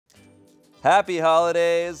Happy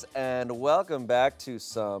holidays and welcome back to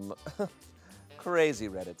some crazy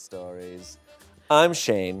Reddit stories. I'm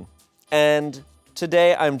Shane and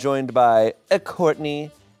today I'm joined by Courtney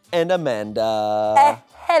and Amanda.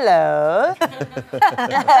 Hello.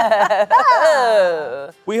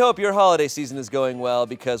 We hope your holiday season is going well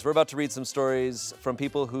because we're about to read some stories from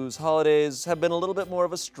people whose holidays have been a little bit more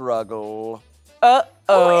of a struggle.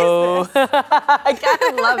 Uh-oh. I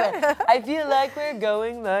kind of love it. I feel like we're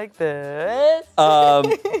going like this.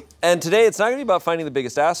 And today it's not going to be about finding the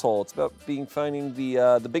biggest asshole. It's about finding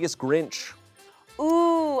the biggest Grinch.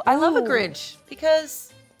 Ooh, I love a Grinch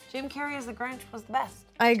because Jim Carrey as the Grinch was the best.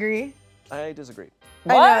 I agree. I disagree.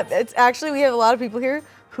 What? I know. It's actually, we have a lot of people here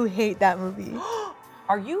who hate that movie.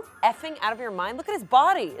 Are you effing out of your mind? Look at his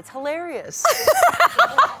body. It's hilarious.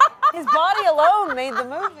 His body alone made the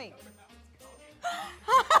movie.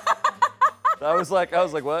 I was like,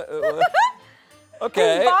 what?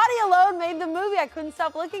 Okay. His body alone made the movie. I couldn't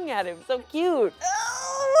stop looking at him. So cute.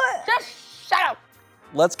 Just shut up.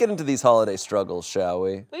 Let's get into these holiday struggles, shall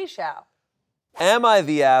we? We shall. Am I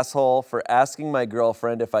the asshole for asking my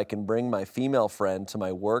girlfriend if I can bring my female friend to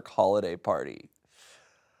my work holiday party?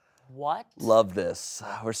 What? Love this.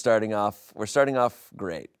 We're starting off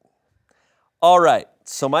great. All right.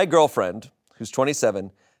 So my girlfriend, who's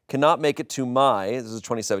 27, cannot make it to this is a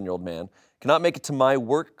 27-year-old man, cannot make it to my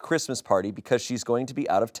work Christmas party because she's going to be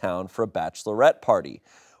out of town for a bachelorette party.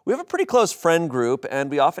 We have a pretty close friend group, and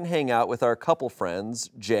we often hang out with our couple friends,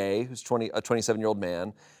 Jay, who's a 27-year-old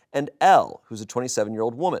man, and Elle, who's a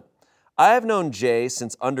 27-year-old woman. I have known Jay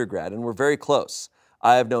since undergrad, and we're very close.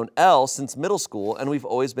 I have known Elle since middle school, and we've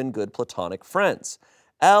always been good platonic friends.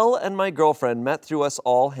 Elle and my girlfriend met through us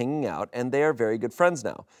all hanging out, and they are very good friends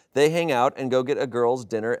now. They hang out and go get a girls'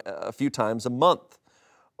 dinner a few times a month.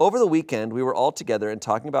 Over the weekend, we were all together and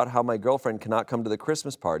talking about how my girlfriend cannot come to the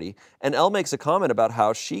Christmas party, and Elle makes a comment about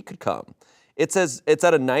how she could come. It says it's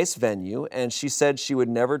at a nice venue, and she said she would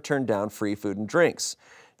never turn down free food and drinks.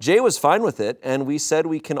 Jay was fine with it, and we said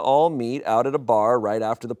we can all meet out at a bar right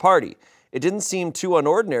after the party. It didn't seem too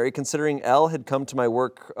unordinary considering Elle had come to my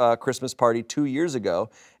work Christmas party 2 years ago,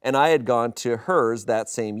 and I had gone to hers that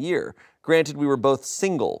same year. Granted, we were both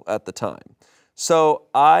single at the time. So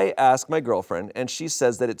I asked my girlfriend, and she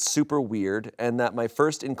says that it's super weird and that my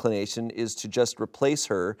first inclination is to just replace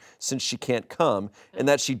her since she can't come and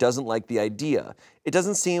that she doesn't like the idea. It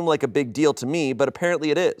doesn't seem like a big deal to me, but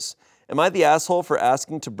apparently it is. Am I the asshole for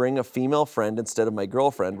asking to bring a female friend instead of my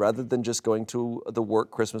girlfriend rather than just going to the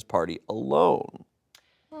work Christmas party alone?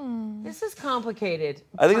 This is complicated.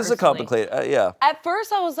 I think this is a personally. complicated, yeah. At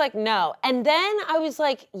first I was like, no. And then I was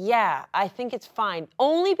like, yeah, I think it's fine.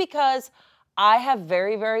 Only because I have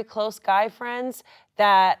very, very close guy friends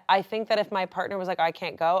that I think that if my partner was like, I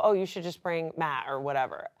can't go, oh, you should just bring Matt or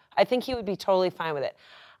whatever. I think he would be totally fine with it.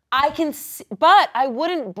 But I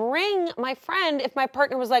wouldn't bring my friend if my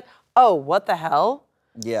partner was like, oh, what the hell?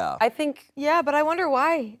 Yeah. I think Yeah, but I wonder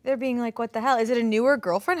why they're being like, what the hell? Is it a newer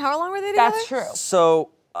girlfriend? How long were they together? that's true.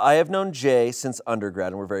 So I have known Jay since undergrad,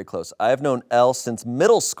 and we're very close. I have known Elle since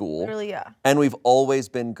middle school. Literally, yeah. And we've always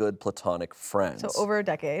been good platonic friends. So over a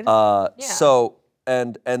decade. So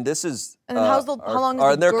and this is And then how long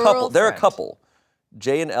is the they're a couple. They're a girlfriend? couple.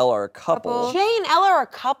 Jay and Elle are a couple. Jay and Elle are a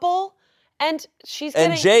couple, and she's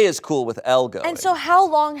getting... And Jay is cool with Elle going. And so how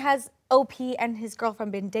long has OP and his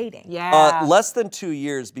girlfriend been dating? Yeah. Less than 2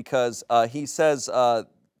 years because he says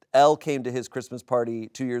Elle came to his Christmas party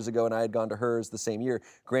 2 years ago and I had gone to hers the same year.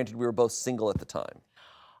 Granted, we were both single at the time.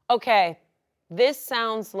 Okay, this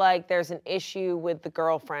sounds like there's an issue with the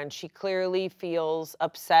girlfriend. She clearly feels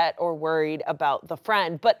upset or worried about the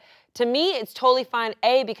friend. But to me, it's totally fine,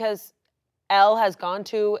 A, because Elle has gone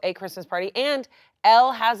to a Christmas party and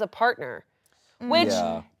Elle has a partner, which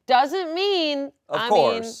doesn't mean, Of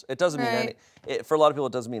course, it doesn't mean for a lot of people,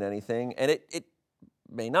 it doesn't mean anything. And it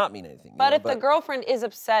may not mean anything. But if the girlfriend is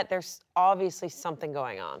upset, there's obviously something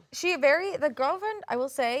going on. The girlfriend, I will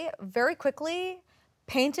say, very quickly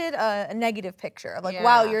painted a negative picture of like,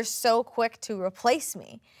 wow, you're so quick to replace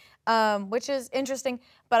me, which is interesting.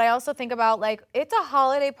 But I also think about like, it's a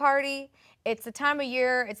holiday party. It's the time of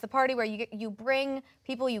year. It's the party where you bring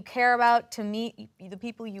people you care about to meet the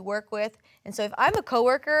people you work with. And so if I'm a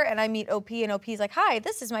coworker and I meet OP and OP's like, hi,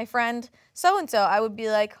 this is my friend so-and-so, I would be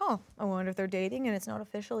like, oh, I wonder if they're dating and it's not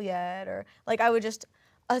official yet. Or like I would just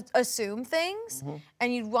assume things.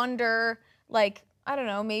 And you'd wonder like, I don't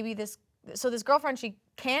know, maybe this girlfriend, she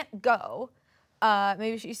can't go.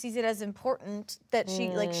 Maybe she sees it as important that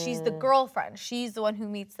she's the girlfriend. She's the one who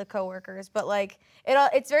meets the coworkers. But like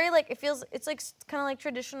it's very like it's like kind of like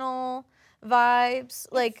traditional vibes,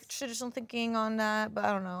 like traditional thinking on that. But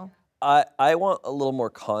I don't know. I want a little more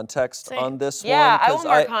context on this one. Yeah, I 'cause want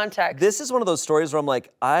more context. This is one of those stories where I'm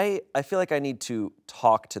like, I feel like I need to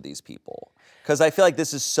talk to these people because I feel like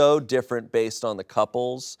this is so different based on the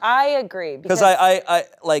couples. I agree. Because I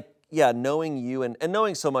like, yeah, knowing you and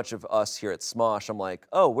knowing so much of us here at Smosh, I'm like,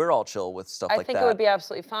 oh, we're all chill with stuff I like that. think it would be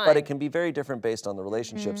absolutely fine. But it can be very different based on the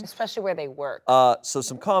relationships. especially where they work. So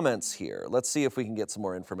some comments here. Let's see if we can get some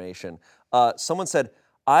more information. Someone said,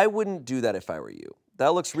 I wouldn't do that if I were you.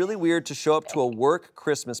 That looks really weird to show up to a work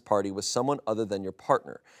Christmas party with someone other than your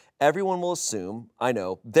partner. Everyone will assume, I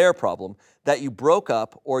know, their problem, that you broke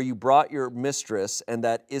up or you brought your mistress and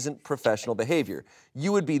that isn't professional behavior.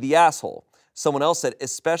 You would be the asshole. Someone else said,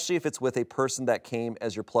 especially if it's with a person that came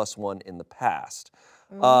as your plus one in the past.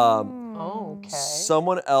 Okay.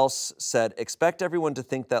 Someone else said, expect everyone to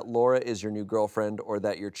think that Laura is your new girlfriend or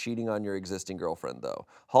that you're cheating on your existing girlfriend, though.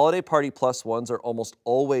 Holiday party plus ones are almost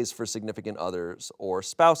always for significant others or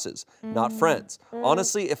spouses, not friends.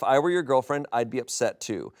 Honestly, if I were your girlfriend, I'd be upset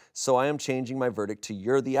too. So I am changing my verdict to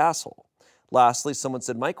you're the asshole. Lastly, someone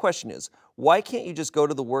said, my question is, why can't you just go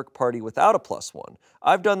to the work party without a plus one?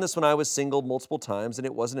 I've done this when I was single multiple times and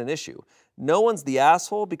it wasn't an issue. No one's the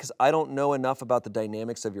asshole because I don't know enough about the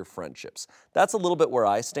dynamics of your friendships. That's a little bit where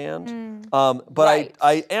I stand. But Right.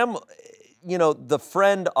 I am, the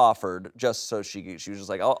friend offered just so she was just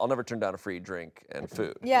like, I'll never turn down a free drink and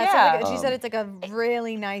food. Yeah, Yeah. she said it's like a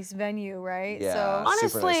really nice venue, right? Yeah, So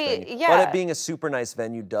super nice Honestly, venue. yeah. But it being a super nice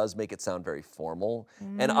venue does make it sound very formal.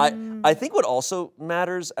 And I think what also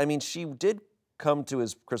matters, I mean, she did come to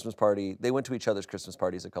his Christmas party. They went to each other's Christmas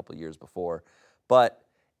parties a couple of years before. But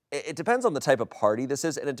it depends on the type of party this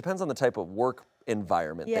is, and it depends on the type of work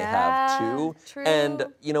environment they have too. true. And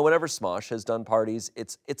whenever Smosh has done parties,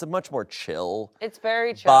 it's a much more chill It's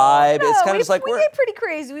very chill. vibe. It's No, kind of just like we we're get pretty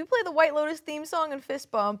crazy. We play the White Lotus theme song and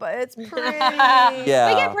fist bump, but it's pretty. yeah.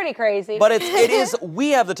 We get pretty crazy. But it is. We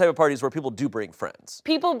have the type of parties where people do bring friends.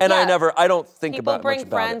 People, And yeah. I don't think People about bring much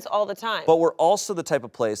about friends it. all the time. But we're also the type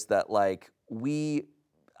of place that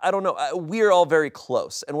I don't know. We're all very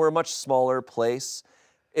close, and we're a much smaller place.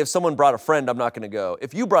 If someone brought a friend, I'm not going to go.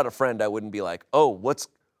 If you brought a friend, I wouldn't be like, oh, what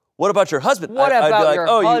about your husband? What I'd be about like, your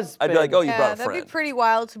oh, husband? I'd be like, oh, you Yeah, brought a that'd friend. be pretty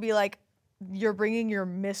wild to be like, you're bringing your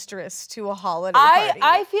mistress to a holiday party.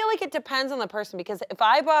 I feel like it depends on the person because if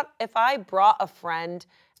I brought a friend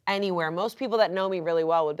anywhere, most people that know me really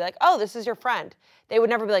well would be like, oh, this is your friend. They would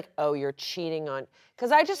never be like, oh, you're cheating on.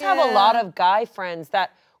 Because I just have a lot of guy friends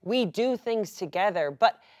that we do things together.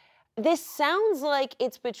 But this sounds like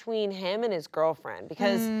it's between him and his girlfriend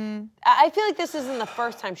because I feel like this isn't the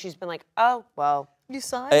first time she's been like, oh, well, You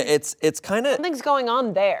signed. It's kind of something's going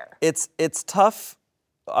on there. it's tough.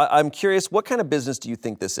 I'm curious, what kind of business do you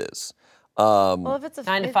think this is? Well, if it's a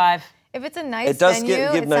 9 to 5. If it's a nice It does venue,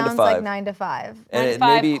 give it 9 to sounds like 5. 9 to 5. And 9 to it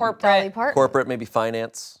 5 maybe corporate. Dolly Parton. corporate, maybe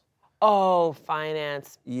finance. Oh,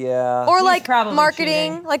 finance. Yeah. Or like probably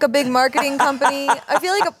marketing, cheating. like a big marketing company. I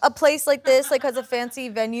feel like a place like this, like has a fancy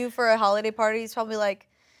venue for a holiday party. Is probably like,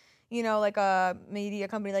 like a media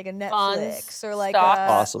company, like a Netflix Funds, or like stocks.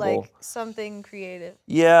 Possible. like something creative.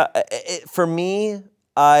 Yeah, for me,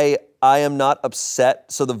 I am not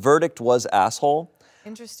upset. So the verdict was asshole.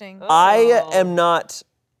 Interesting. I am not.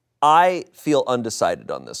 I feel undecided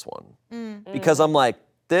on this one because I'm like,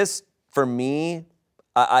 this for me,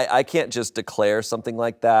 I can't just declare something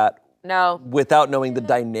like that No. without knowing the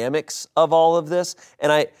dynamics of all of this.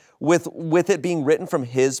 And with it being written from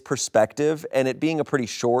his perspective and it being a pretty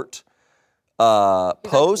short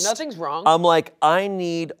post, nothing's wrong. I'm like, I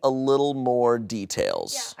need a little more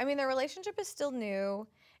details. Yeah, I mean, their relationship is still new,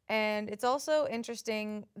 and it's also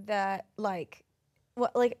interesting that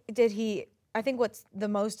I think what's the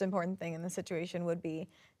most important thing in the situation would be,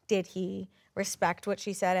 did he respect what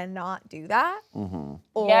she said and not do that? Mm-hmm.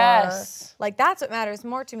 Or, Yes. like, that's what matters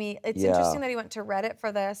more to me. It's Yeah. interesting that he went to Reddit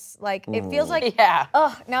for this. Like, it feels like, Yeah.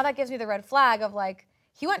 now that gives me the red flag of like,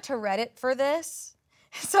 he went to Reddit for this.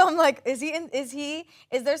 So I'm like, is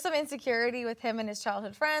there some insecurity with him and his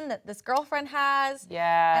childhood friend that this girlfriend has?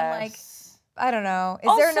 Yes. And like, I don't know. Is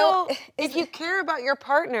also, there no? if you care about your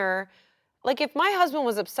partner, like if my husband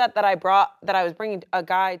was upset that I was bringing a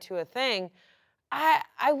guy to a thing,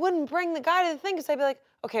 I wouldn't bring the guy to the thing because I'd be like,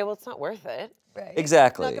 okay, well, it's not worth it. Right.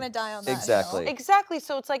 Exactly. Not gonna die on that. Exactly. hill. Exactly.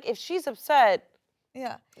 So it's like if she's upset,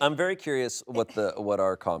 Yeah. I'm very curious what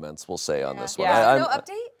our comments will say on this one. Yeah. No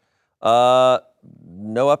update.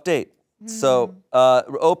 No update. So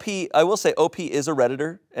OP, I will say OP is a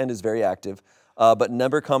Redditor and is very active, but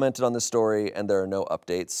never commented on this story, and there are no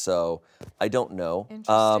updates. So I don't know.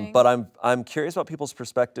 Interesting. But I'm curious about people's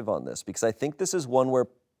perspective on this because I think this is one where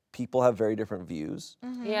people have very different views.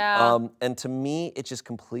 Yeah. And to me, it just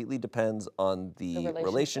completely depends on the relationship.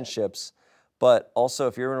 relationships. But also,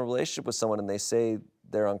 if you're in a relationship with someone and they say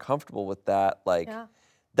they're uncomfortable with that, like,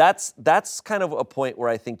 that's kind of a point where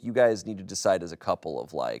I think you guys need to decide as a couple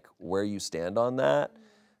of like where you stand on that.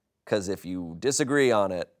 Because if you disagree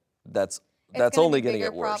on it, that's only going to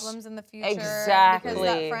get worse. Problems in the future. Exactly. Because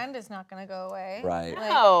that friend is not going to go away. Right.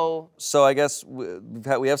 No. So I guess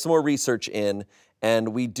we have some more research in, and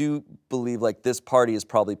we do believe like this party is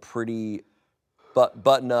probably pretty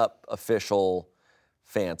button up, official,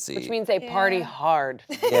 fancy. Which means they party hard.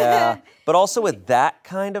 Yeah. But also with that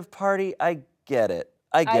kind of party, I get it.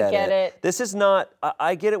 I get it. This is not,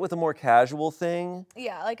 I get it with a more casual thing.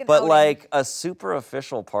 Yeah, like an But outing. like a super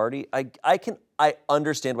official party, I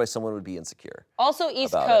understand why someone would be insecure. Also,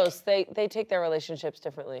 East Coast, they take their relationships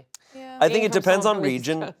differently. Yeah. I think Being it from depends on someone from East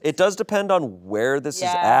region. Coast. It does depend on where this is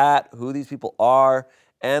Yeah. at, who these people are,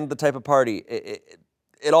 and the type of party.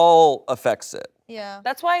 It all affects it. Yeah.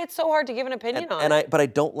 That's why it's so hard to give an opinion on it. But I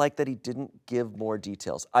don't like that he didn't give more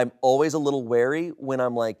details. I'm always a little wary when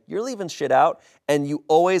I'm like, you're leaving shit out, and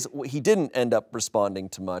he didn't end up responding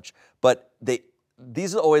to much, but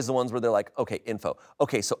these are always the ones where they're like, okay, info.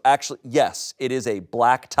 Okay, so actually, yes, it is a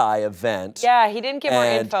black tie event. Yeah, he didn't give more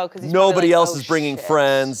and info because he's nobody probably like, else "Oh, is bringing shit."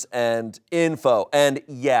 friends and info. And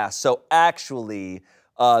yeah, so actually,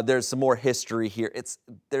 there's some more history here.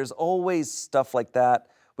 There's always stuff like that.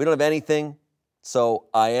 We don't have anything, so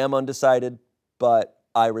I am undecided, but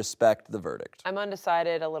I respect the verdict. I'm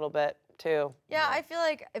undecided a little bit too. Yeah, I feel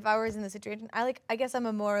like if I was in the situation, I guess I'm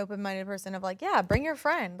a more open-minded person of like, yeah, bring your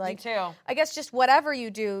friend. Like, Me too. I guess just whatever you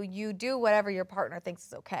do whatever your partner thinks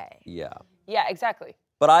is okay. Yeah. Yeah, exactly.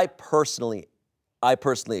 But I personally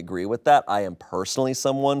agree with that. I am personally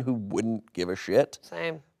someone who wouldn't give a shit,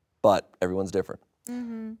 Same. but everyone's different.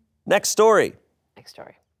 Next story. Next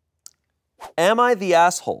story. Am I the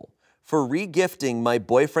asshole for re-gifting my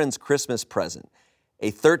boyfriend's Christmas present,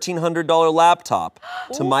 a $1,300 laptop,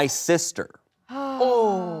 to my sister?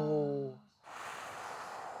 Oh.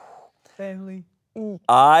 Family.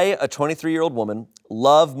 I, a 23-year-old woman,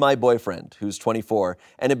 love my boyfriend, who's 24,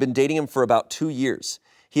 and have been dating him for about 2 years.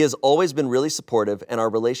 He has always been really supportive, and our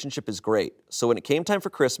relationship is great. So when it came time for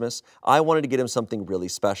Christmas, I wanted to get him something really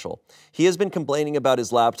special. He has been complaining about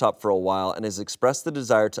his laptop for a while and has expressed the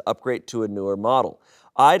desire to upgrade to a newer model.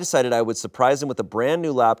 I decided I would surprise him with a brand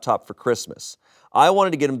new laptop for Christmas. I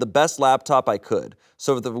wanted to get him the best laptop I could.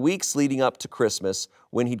 So for the weeks leading up to Christmas,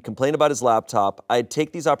 when he'd complain about his laptop, I'd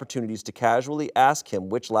take these opportunities to casually ask him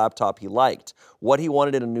which laptop he liked, what he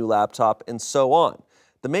wanted in a new laptop, and so on.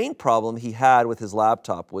 The main problem he had with his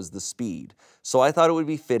laptop was the speed, so I thought it would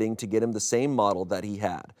be fitting to get him the same model that he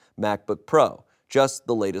had, MacBook Pro, just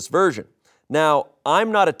the latest version. Now,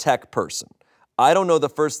 I'm not a tech person. I don't know the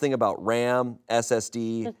first thing about RAM,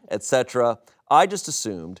 SSD, etc. I just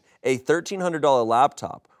assumed a $1,300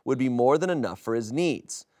 laptop would be more than enough for his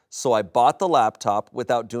needs. So I bought the laptop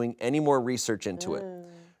without doing any more research into it.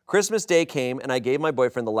 Christmas Day came and I gave my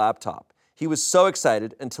boyfriend the laptop. He was so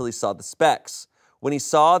excited until he saw the specs. When he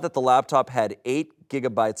saw that the laptop had 8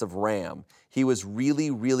 gigabytes of RAM, he was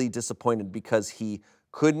really, really disappointed because he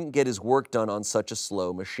couldn't get his work done on such a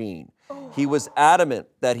slow machine. He was adamant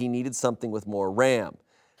that he needed something with more RAM.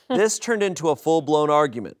 This turned into a full-blown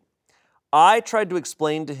argument. I tried to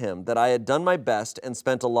explain to him that I had done my best and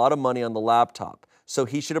spent a lot of money on the laptop, so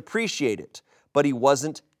he should appreciate it, but he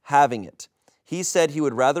wasn't having it. He said he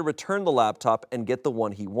would rather return the laptop and get the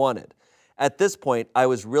one he wanted. At this point, I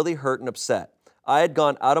was really hurt and upset. I had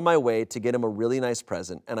gone out of my way to get him a really nice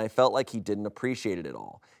present, and I felt like he didn't appreciate it at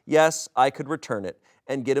all. Yes, I could return it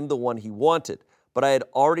and get him the one he wanted, but I had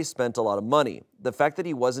already spent a lot of money. The fact that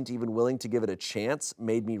he wasn't even willing to give it a chance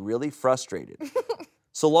made me really frustrated.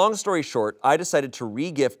 So long story short, I decided to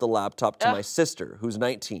re-gift the laptop to my sister, who's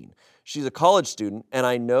 19. She's a college student, and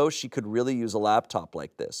I know she could really use a laptop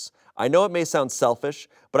like this. I know it may sound selfish,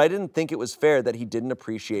 but I didn't think it was fair that he didn't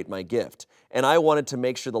appreciate my gift, and I wanted to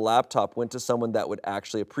make sure the laptop went to someone that would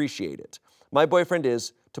actually appreciate it. My boyfriend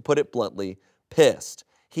is, to put it bluntly, pissed.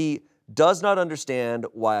 He does not understand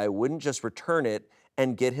why I wouldn't just return it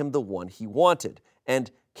and get him the one he wanted,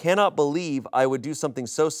 and cannot believe I would do something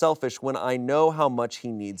so selfish when I know how much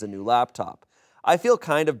he needs a new laptop. I feel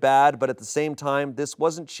kind of bad, but at the same time, this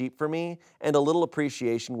wasn't cheap for me, and a little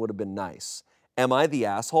appreciation would have been nice. Am I the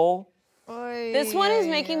asshole? This one is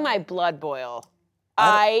making my blood boil.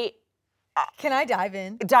 I Can I dive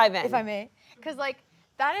in? dive in. If I may. Because, like,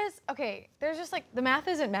 that is, okay, there's just, like, the math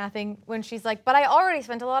isn't mathing when she's like, but I already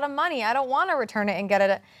spent a lot of money. I don't want to return it and get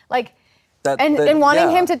it. Like, And wanting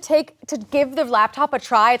him to give the laptop a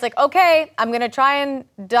try. It's like, okay, I'm gonna try and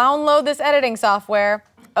download this editing software.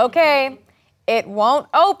 Okay, it won't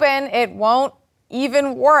open. It won't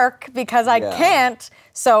even work because I can't.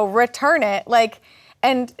 So return it.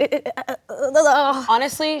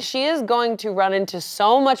 Honestly, she is going to run into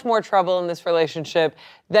so much more trouble in this relationship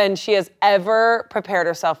than she has ever prepared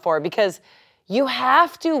herself for, because you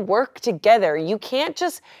have to work together. You can't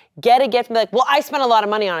just get a gift and be like, well, I spent a lot of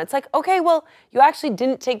money on it. It's like, okay, well, you actually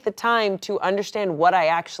didn't take the time to understand what I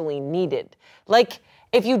actually needed. Like,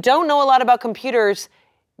 if you don't know a lot about computers,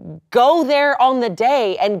 go there on the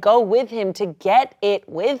day and go with him to get it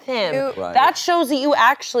with him. Right. That shows that you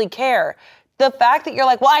actually care. The fact that you're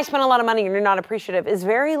like, well, I spent a lot of money and you're not appreciative is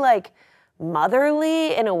very like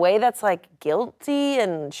motherly in a way that's like guilty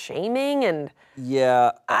and shaming. And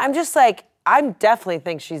I'm just like, I definitely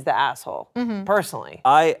think she's the asshole, personally.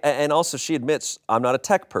 And also she admits, I'm not a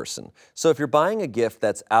tech person. So if you're buying a gift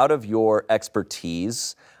that's out of your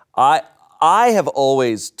expertise, I have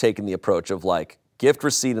always taken the approach of like, gift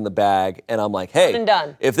receipt in the bag, and I'm like, hey,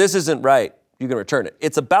 done. If this isn't right, you can return it.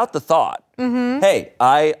 It's about the thought. Hey,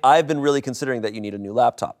 I've been really considering that you need a new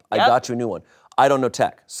laptop. I got you a new one. I don't know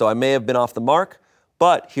tech, so I may have been off the mark,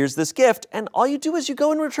 but here's this gift, and all you do is you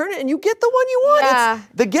go and return it, and you get the one you want. Yeah.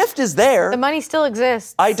 The gift is there. The money still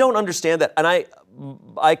exists. I don't understand that, and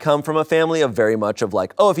I come from a family of very much of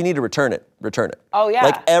like, oh, if you need to return it, return it. Oh, yeah.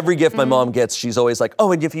 Like every gift my mom gets, she's always like,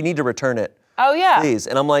 oh, and if you need to return it, oh, yeah. please.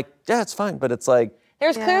 And I'm like, yeah, it's fine, but it's like,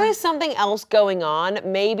 there's clearly something else going on.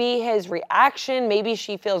 Maybe his reaction, maybe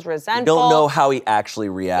she feels resentful. you don't know how he actually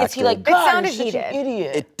reacted. Is he like, It God, sounded you're such an heated.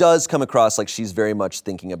 idiot? It does come across like she's very much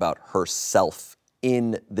thinking about herself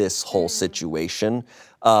in this whole situation.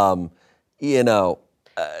 It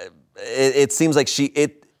seems like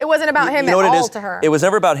It wasn't about him you know at what it all is? to her. It was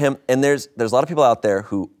never about him. And there's a lot of people out there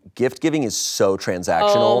who gift giving is so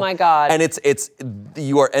transactional. Oh my God. And it's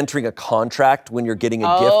you are entering a contract when you're getting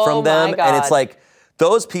a gift from them. my God. And it's like,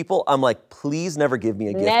 those people, I'm like, please never give me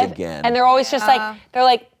a gift again. And they're always just like, they're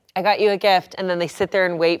like, I got you a gift. And then they sit there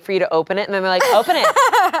and wait for you to open it. And then they're like, open it,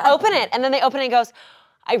 open it. And then they open it and goes,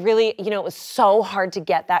 I really, it was so hard to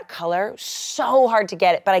get that color, so hard to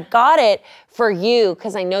get it. But I got it for you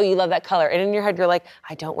because I know you love that color. And in your head, you're like,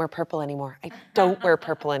 I don't wear purple anymore. I don't wear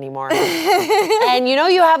purple anymore. And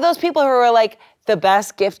you have those people who are like the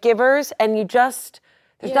best gift givers, and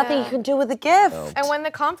there's nothing you can do with the gift. No. And when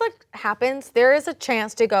the conflict happens, there is a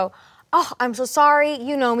chance to go, oh, I'm so sorry.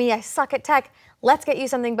 You know me. I suck at tech. Let's get you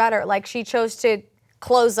something better. Like she chose to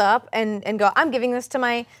close up and go, I'm giving this to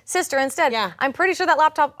my sister instead. Yeah. I'm pretty sure that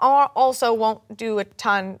laptop also won't do a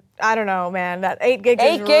ton. I don't know, man. That 8 gig is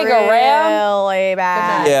 8 gig of RAM? really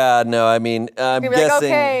bad. Yeah, no, I mean, I'm You'd be guessing.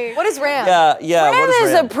 like, okay, what is RAM? Yeah, RAM what is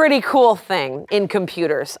is RAM? a pretty cool thing in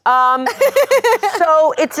computers.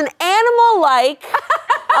 So it's an animal-like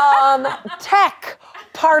tech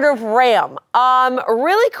part of RAM.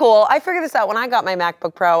 Really cool. I figured this out when I got my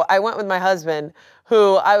MacBook Pro. I went with my husband,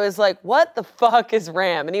 who I was like, what the fuck is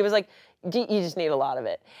RAM? And he was like, you just need a lot of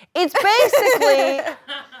it. It's basically,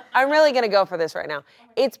 I'm really gonna go for this right now.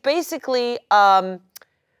 It's basically a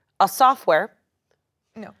software.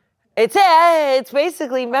 No. It's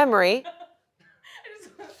basically memory.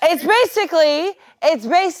 It's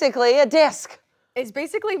basically a disk. It's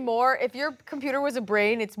basically more, if your computer was a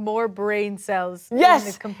brain, it's more brain cells in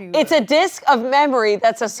Yes, the computer. it's a disk of memory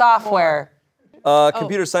that's a software.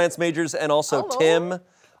 Computer science majors and also Hello. Tim. Here's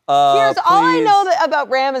all I please. know about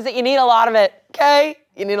RAM is that you need a lot of it, okay?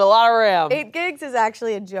 You need a lot of RAM. 8 gigs is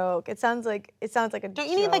actually a joke. It sounds like a Don't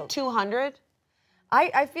you need like joke. 200?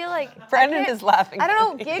 I feel like Brendan I can't- is laughing I don't at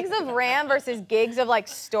know. me. Gigs of RAM versus gigs of like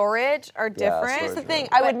storage are different. storage That's the thing.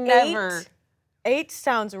 RAM. I would But never. 8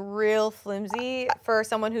 sounds real flimsy for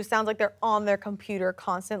someone who sounds like they're on their computer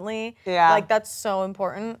constantly. Yeah. Like that's so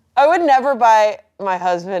important. I would never buy my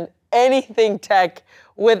husband anything tech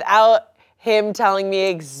without him telling me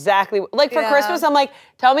exactly. Like for Yeah. Christmas, I'm like,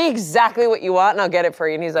 tell me exactly what you want and I'll get it for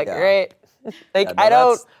you. And he's like, Yeah. great. Like Yeah, no, I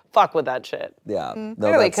don't that's- fuck with that shit. Yeah, no,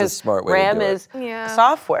 Clearly, that's a because smart way RAM to do it. is Yeah.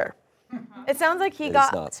 software. It sounds like he It is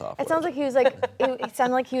got. not software. It sounds like he was like. it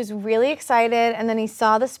sounded like he was really excited, and then he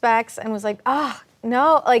saw the specs and was like,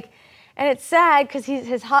 no, like, and it's sad because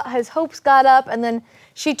his hopes got up, and then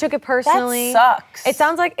she took it personally. sucks. It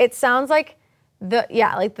sounds like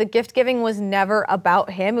the gift giving was never about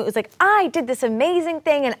him. It was like, I did this amazing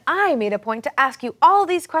thing, and I made a point to ask you all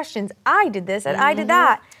these questions. I did this, and I did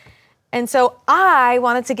that. And so I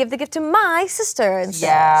wanted to give the gift to my sister instead.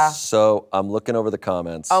 Yeah. So I'm looking over the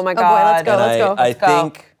comments. Oh my boy, God. let's go, And let's go. I Let's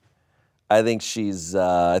go. I think she's,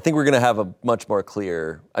 I think we're going to have a much more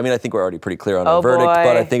clear, I mean, I think we're already pretty clear on our verdict, boy.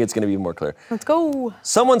 but I think it's going to be more clear. Let's go.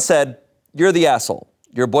 Someone said, you're the asshole.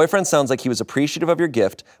 Your boyfriend sounds like he was appreciative of your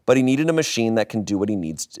gift, but he needed a machine that can do what he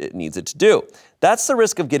needs it to do. That's the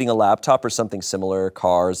risk of getting a laptop or something similar,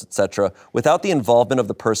 cars, etc., without the involvement of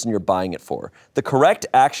the person you're buying it for. The correct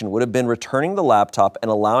action would have been returning the laptop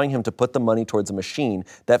and allowing him to put the money towards a machine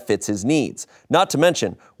that fits his needs. Not to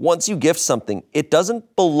mention, once you gift something, it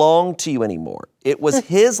doesn't belong to you anymore. It was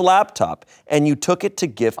his laptop, and you took it to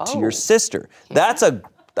gift to your sister. That's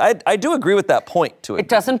I do agree with that point to it. It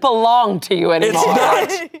doesn't belong to you anymore.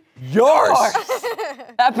 It's not yours.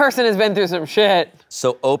 That person has been through some shit.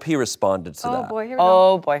 So OP responded to that. Oh boy, here we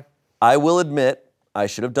go. Oh boy. I will admit, I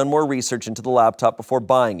should have done more research into the laptop before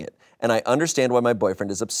buying it, and I understand why my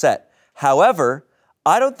boyfriend is upset. However,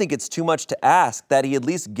 I don't think it's too much to ask that he at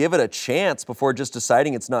least give it a chance before just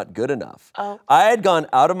deciding it's not good enough. I had gone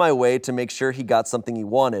out of my way to make sure he got something he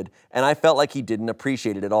wanted, and I felt like he didn't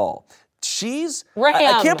appreciate it at all.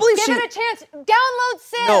 I can't believe Give it a chance. Download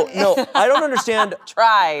Sim. No, I don't understand.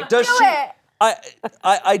 Try. Does Do she? it.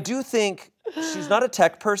 I do think she's not a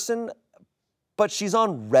tech person, but she's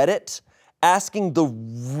on Reddit asking the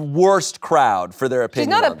worst crowd for their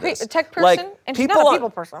opinion. She's not on a this. tech person, Like, and she's not a on- people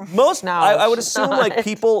person. Most, No, I would she's assume not. like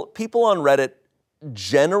people on Reddit,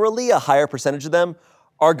 generally a higher percentage of them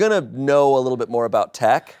are gonna know a little bit more about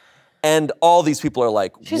tech. And all these people are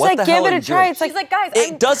like, She's what like, the give hell it are a you try. doing? It's like, She's like, guys,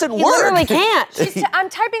 It doesn't you work. literally can't. I'm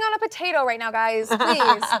typing on a potato right now, guys.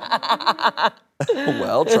 Please.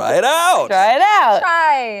 Well, try it out. Try it out.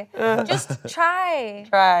 Try. Just try.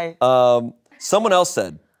 Try. Someone else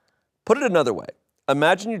said, put it another way.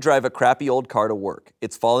 Imagine you drive a crappy old car to work.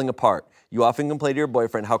 It's falling apart. You often complain to your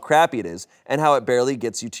boyfriend how crappy it is and how it barely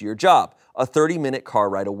gets you to your job, a 30-minute car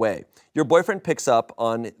ride away. Your boyfriend picks up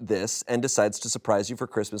on this and decides to surprise you for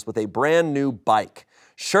Christmas with a brand new bike.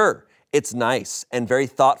 Sure, it's nice and very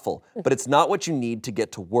thoughtful, but it's not what you need to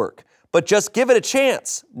get to work. But just give it a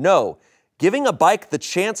chance. No, giving a bike the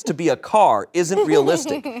chance to be a car isn't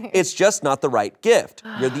realistic. It's just not the right gift.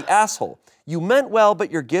 You're the asshole. You meant well,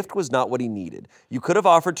 but your gift was not what he needed. You could have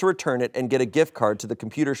offered to return it and get a gift card to the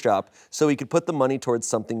computer shop so he could put the money towards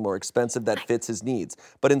something more expensive that fits his needs.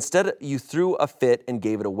 But instead, you threw a fit and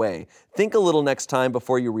gave it away. Think a little next time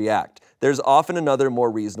before you react. There's often another more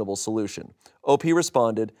reasonable solution. OP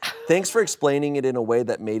responded, thanks for explaining it in a way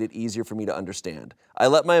that made it easier for me to understand. I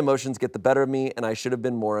let my emotions get the better of me, and I should have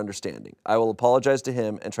been more understanding. I will apologize to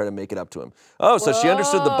him and try to make it up to him. Oh, so she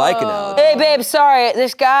understood the bike analogy. Hey, babe, sorry.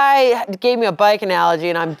 This guy gave me a bike analogy,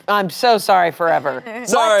 and I'm so sorry forever.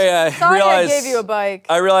 Sorry, I Sorry realized I gave you a bike.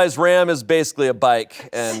 I realized Ram is basically a bike,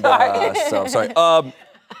 and so I'm sorry.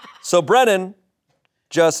 So Brennan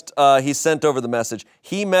just he sent over the message.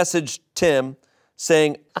 He messaged Tim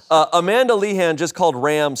saying, Amanda Lehan just called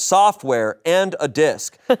Ram software and a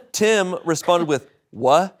disc. Tim responded with,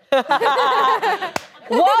 what? What,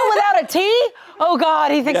 without a T? Oh,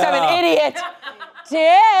 God, he thinks I'm Yeah. an idiot.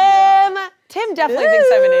 Tim. Tim definitely thinks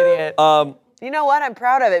I'm an idiot. You know what? I'm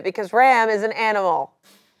proud of it because Ram is an animal.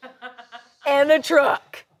 And a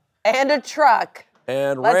truck. And a truck.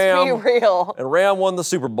 And Let's Ram be real. And Ram won the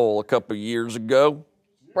Super Bowl a couple years ago.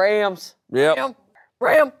 Rams. Yep.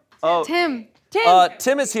 Ram. Oh. Tim.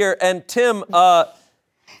 Tim is here, and Tim,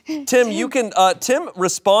 you can. Tim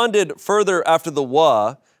responded further after the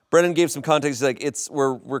wah. Brennan gave some context. He's like,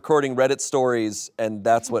 we're recording Reddit stories, and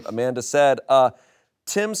that's what Amanda said.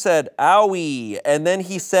 Tim said, owie, and then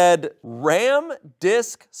he said, Ram,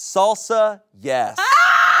 disc, salsa, yes.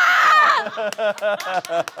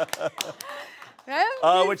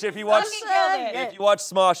 Which if you watch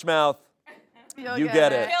Smosh Mouth, you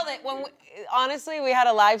get it. Killed it. Honestly, we had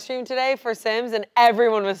a live stream today for Sims, and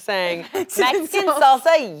everyone was saying Mexican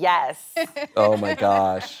salsa, yes. Oh my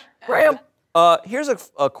gosh. Ram. Here's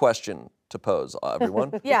a question to pose,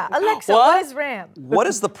 everyone. Yeah, Alexa, What? what is Ram? What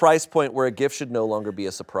is the price point where a gift should no longer be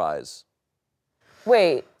a surprise?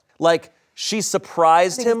 Wait. Like, she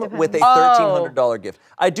surprised him with a $1,300 gift.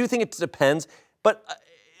 I do think it depends, but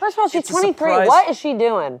First of all, she's it's a 23. surprise. What is she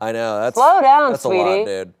doing? I know that's Slow down, that's sweetie. a lot,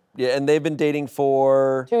 dude. Yeah, and they've been dating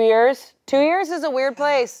for 2 years? 2 years is a weird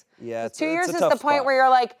place. yeah. It's 2 years it's a is tough the point spot. where you're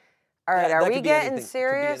like, all right, Yeah, are that we could be getting anything. Could be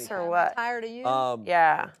serious anything. or what? Tired of you?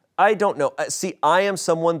 Yeah. I don't know. See, I am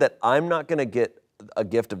someone that I'm not gonna get a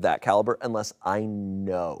gift of that caliber unless I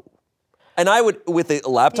know. And I would, with a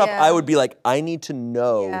laptop, Yeah. I would be like, I need to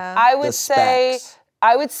know. Yeah. I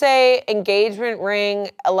the would say engagement ring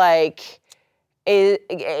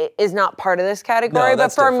is not part of this category. No, but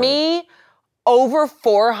that's for different. me, over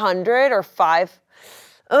 400 or 5.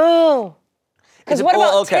 Oh. Because what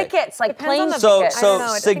about tickets? Like plane on the- tickets? I don't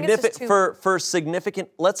know. I think it's just significant for significant.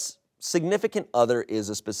 Significant other is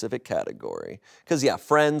a specific category because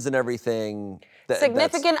friends and everything.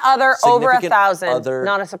 Significant other over significant 1,000. other-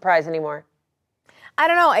 Not a surprise anymore. I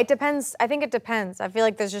don't know. It depends. I think it depends. I feel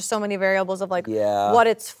like there's just so many variables of like what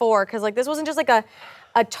it's for. Because like this wasn't just like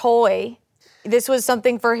a toy. This was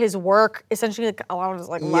something for his work. Essentially, like a lot of his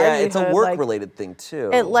like livelihood. It's a work-related thing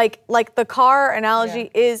too. It like the car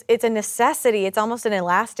analogy is it's a necessity. It's almost an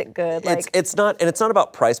elastic good. Like it's not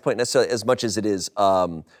about price point necessarily as much as it is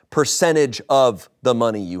percentage of the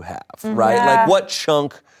money you have, right? Yeah. Like what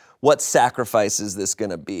chunk, what sacrifice is this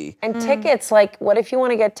gonna be? And tickets, like what if you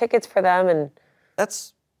want to get tickets for them and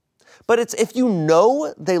But it's if you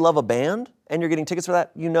know they love a band and you're getting tickets for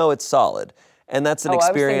that, you know it's solid. And that's an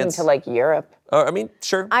experience. I was thinking to like Europe. I mean,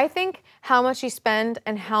 sure. I think how much you spend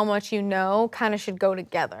and how much you know kind of should go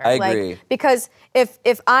together. I agree. Because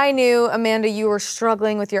if I knew, Amanda, you were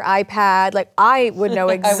struggling with your iPad, like I would know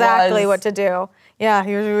exactly what to do. Yeah,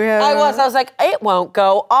 here's what we have. I was like, it won't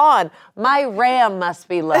go on. My RAM must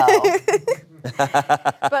be low.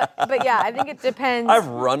 But yeah, I think it depends. I've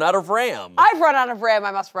run out of RAM. I've run out of RAM.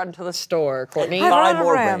 I must run to the store, Courtney. I've run out of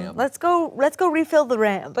more RAM. RAM. Let's go refill the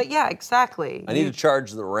RAM. But yeah, exactly. I need to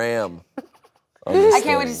charge the RAM. I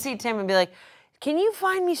can't wait to see Tim and be like, can you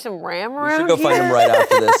find me some RAM We around should go here? find him right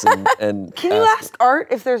after this and Can you ask Art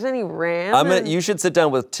if there's any RAM? You should sit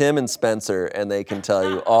down with Tim and Spencer and they can tell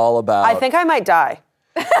you all about. I think I might die.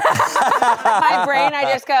 My brain,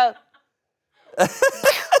 I just go.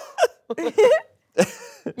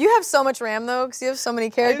 You have so much RAM though, because you have so many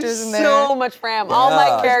characters in there. So much RAM. All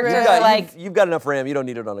my characters are like. You've got enough RAM. You don't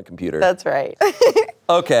need it on a computer. That's right.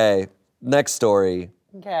 Okay. Next story.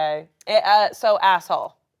 Okay. So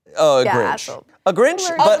asshole. Oh, a Yeah, Grinch. asshole. A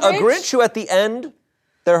Grinch, but a Grinch who at the end,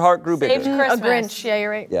 their heart grew bigger. Saved Christmas. A Grinch, yeah,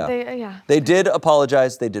 you're right. Yeah. They did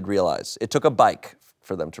apologize. They did realize. It took a bike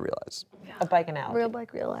for them to realize. A bike analogy. Real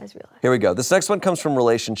like realize. Here we go. This next one comes from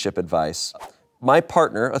relationship advice. My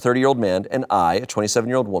partner, a 30-year-old man, and I, a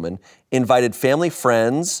 27-year-old woman, invited family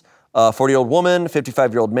friends, a 40-year-old woman, a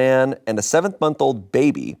 55-year-old man, and a 7-month-old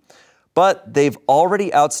baby, but they've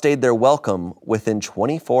already outstayed their welcome within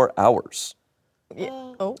 24 hours.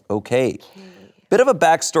 Okay. Bit of a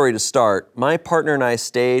backstory to start. My partner and I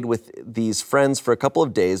stayed with these friends for a couple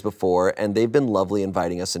of days before, and they've been lovely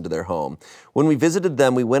inviting us into their home. When we visited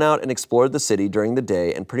them, we went out and explored the city during the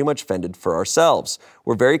day and pretty much fended for ourselves.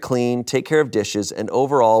 We're very clean, take care of dishes, and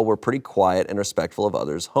overall, we're pretty quiet and respectful of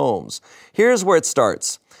others' homes. Here's where it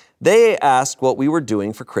starts. They asked what we were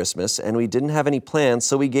doing for Christmas, and we didn't have any plans,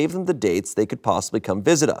 so we gave them the dates they could possibly come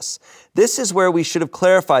visit us. This is where we should have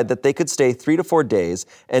clarified that they could stay 3 to 4 days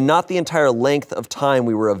and not the entire length of time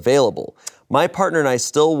we were available. My partner and I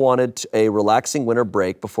still wanted a relaxing winter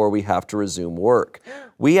break before we have to resume work.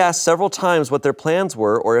 We asked several times what their plans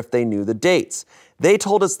were or if they knew the dates. They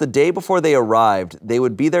told us the day before they arrived, they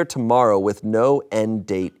would be there tomorrow with no end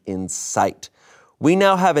date in sight. We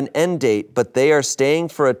now have an end date, but they are staying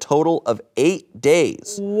for a total of 8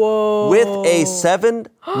 days. Whoa. With a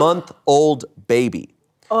 7-month-old baby.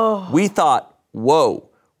 We thought, whoa,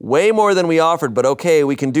 way more than we offered, but okay,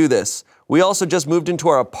 we can do this. We also just moved into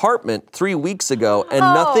our apartment 3 weeks ago, and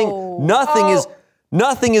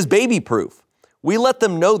nothing is baby-proof. We let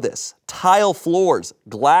them know this. Tile floors,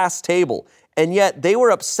 glass table, and yet they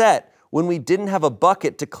were upset when we didn't have a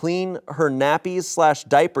bucket to clean her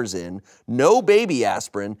nappies/diapers in, no baby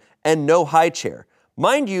aspirin, and no high chair.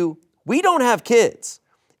 Mind you, we don't have kids.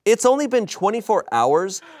 It's only been 24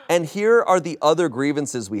 hours, and here are the other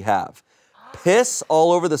grievances we have. Piss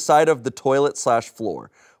all over the side of the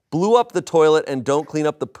toilet/floor. Blew up the toilet and don't clean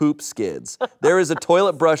up the poop skids. There is a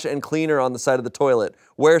toilet brush and cleaner on the side of the toilet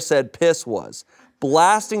where said piss was.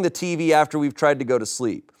 Blasting the TV after we've tried to go to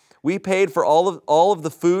sleep. We paid for all of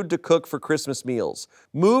the food to cook for Christmas meals,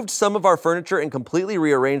 moved some of our furniture and completely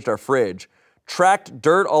rearranged our fridge, tracked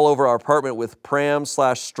dirt all over our apartment with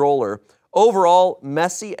pram/stroller. Overall,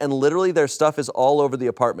 messy and literally their stuff is all over the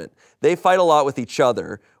apartment. They fight a lot with each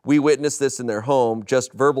other. We witnessed this in their home,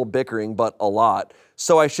 just verbal bickering, but a lot.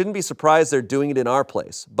 So I shouldn't be surprised they're doing it in our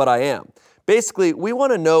place, but I am. Basically, we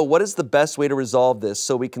want to know what is the best way to resolve this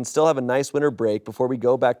so we can still have a nice winter break before we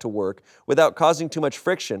go back to work without causing too much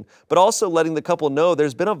friction, but also letting the couple know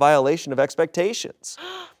there's been a violation of expectations.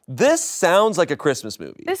 This sounds like a Christmas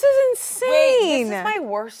movie. This is insane. Wait, this is my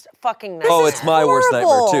worst fucking nightmare. Oh, it's my worst nightmare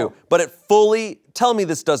horrible. too. But tell me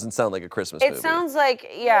this doesn't sound like a Christmas movie. It sounds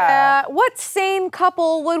like, yeah. What sane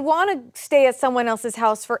couple would want to stay at someone else's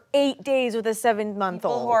house for 8 days with a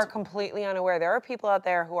 7-month-old? People who are completely unaware. There are people out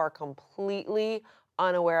there who are completely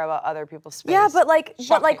unaware about other people's space. Yeah, but like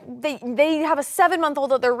Shocking. they have a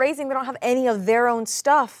 7-month-old that they're raising. They don't have any of their own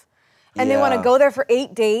stuff, and they want to Yeah. go there for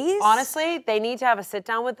 8 days. Honestly, they need to have a sit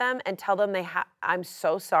down with them and tell them I'm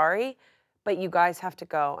so sorry, but you guys have to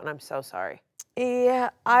go, and I'm so sorry. Yeah,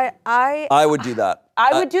 I would do that.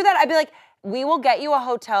 I would do that. I'd be like, we will get you a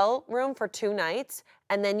hotel room for 2 nights,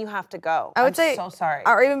 and then you have to go. I would say so sorry.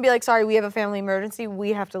 or even be like, sorry, we have a family emergency.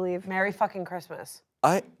 We have to leave. Merry fucking Christmas.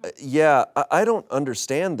 I don't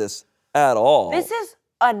understand this at all. This is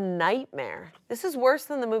a nightmare. This is worse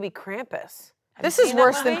than the movie Krampus. Have This you is seen that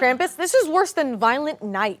worse than movie? Krampus. This is worse than Violent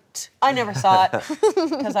Night. I never saw it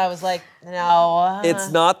because I was like, no. It's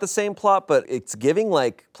not the same plot, but it's giving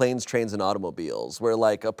like Planes, Trains, and Automobiles, where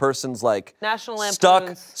like a person's like National stuck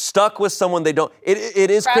Lampoon's. with someone they don't. It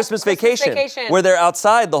is Christmas vacation, where they're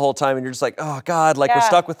outside the whole time, and you're just like, oh God, like we're Yeah.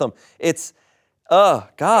 stuck with them. It's, oh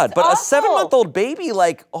God, but awful. a 7-month-old baby,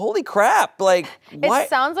 like holy crap, like why? It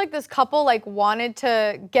sounds like this couple like wanted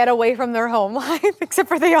to get away from their home life, except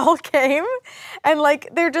for they all came, and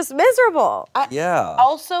like they're just miserable. Yeah.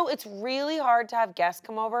 Also, it's really hard to have guests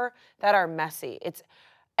come over that are messy. It's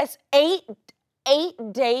 8 days.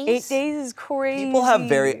 8 days is crazy. People have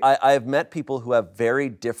I've met people who have very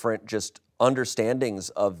different just understandings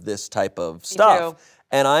of this type of stuff. too.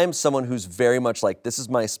 And I'm someone who's very much like, this is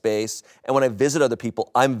my space. And when I visit other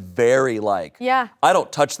people, I'm very like, Yeah. I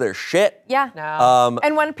don't touch their shit. Yeah. No.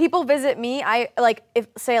 And when people visit me, I like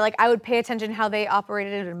I would pay attention how they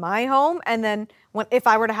operated in my home, and then if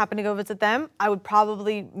I were to happen to go visit them, I would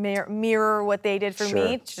probably mirror what they did for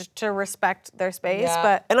me to respect their space. Yeah.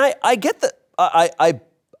 But And I get that.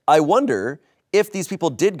 I wonder if these people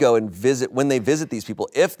did go and visit, when they visit these people,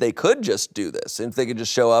 if they could just do this, if they could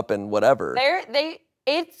just show up and whatever.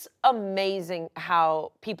 It's amazing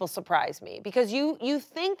how people surprise me, because you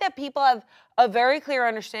think that people have a very clear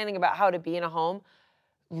understanding about how to be in a home.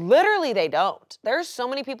 Literally, they don't. There's so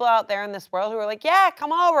many people out there in this world who are like, yeah,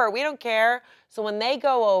 come over, we don't care. So when they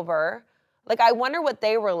go over, like, I wonder what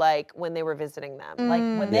they were like when they were visiting them. Like,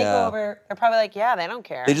 when they go Yeah. over, they're probably like, yeah, they don't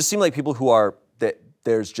care. They just seem like people who are, that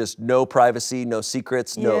there's just no privacy, no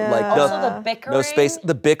secrets, no like Yeah. no, Also, the bickering. no space.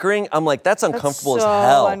 The bickering, I'm like, that's uncomfortable so as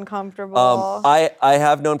hell. uncomfortable. I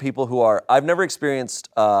have known people who are, I've never experienced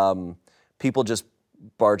people just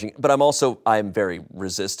barging, but I'm very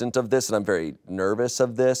resistant of this, and I'm very nervous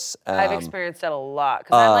of this. I've experienced it a lot,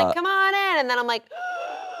 because I'm like, come on in, and then I'm like,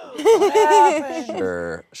 what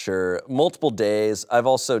happened? Sure. Multiple days. I've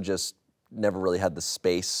also just never really had the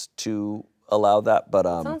space to allow that, but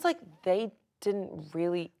Sounds like they didn't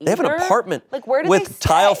really they have an either. apartment Like, where do with they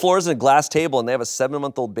tile stay? floors and a glass table, and they have a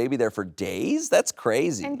 7-month-old baby there for days? That's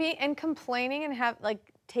crazy. and complaining and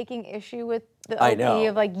taking issue with the I OP know.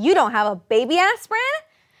 of like, you don't have a baby aspirin,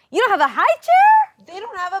 you don't have a high chair. They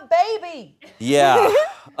don't have a baby. Yeah.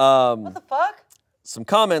 What the fuck? Some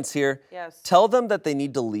comments here. Yes. Tell them that they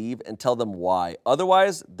need to leave and tell them why.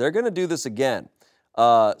 Otherwise, they're going to do this again.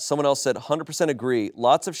 Someone else said, 100% agree.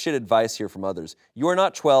 Lots of shit advice here from others. You are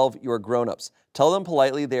not 12, you are grown-ups. Tell them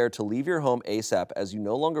politely they are to leave your home ASAP as you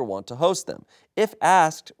no longer want to host them. If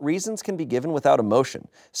asked, reasons can be given without emotion.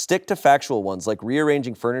 Stick to factual ones like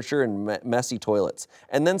rearranging furniture and messy toilets.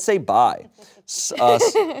 And then say bye.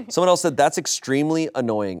 Someone else said, that's extremely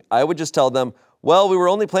annoying. I would just tell them, well, we were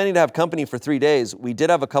only planning to have company for 3 days. We did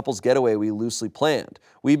have a couple's getaway we loosely planned.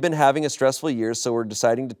 We've been having a stressful year, so we're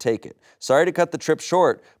deciding to take it. Sorry to cut the trip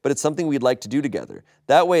short, but it's something we'd like to do together.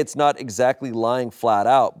 That way it's not exactly lying flat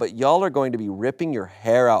out, but y'all are going to be ripping your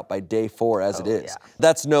hair out by day 4 as it is. yeah.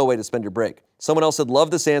 That's no way to spend your break. Someone else said, love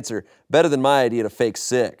this answer. Better than my idea to fake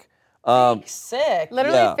sick. Sick.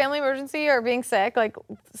 Literally, Yeah. family emergency or being sick, like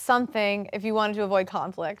something if you wanted to avoid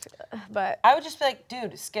conflict. But I would just be like,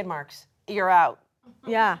 dude, skid marks. You're out.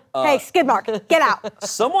 yeah. Hey, skid mark, get out.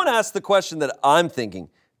 Someone asked the question that I'm thinking,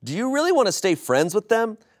 do you really want to stay friends with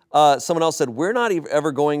them? Someone else said, we're not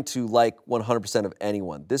ever going to like 100% of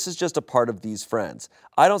anyone. This is just a part of these friends.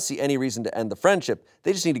 I don't see any reason to end the friendship.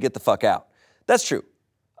 They just need to get the fuck out. That's true.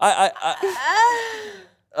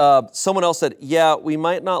 Someone else said, yeah, we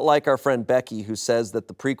might not like our friend Becky, who says that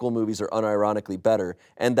the prequel movies are unironically better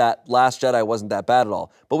and that Last Jedi wasn't that bad at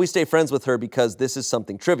all. But we stay friends with her because this is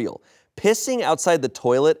something trivial. Pissing outside the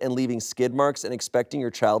toilet and leaving skid marks and expecting your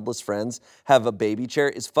childless friends have a baby chair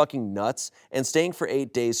is fucking nuts, and staying for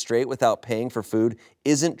 8 days straight without paying for food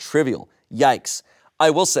isn't trivial. Yikes. I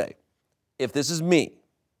will say, if this is me,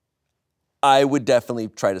 I would definitely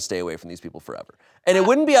try to stay away from these people forever. And it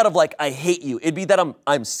wouldn't be out of like, I hate you. It'd be that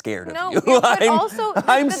I'm scared of No, you. but also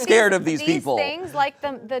I'm scared of these these people. things like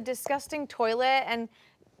the disgusting toilet and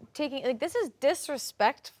taking, like, this is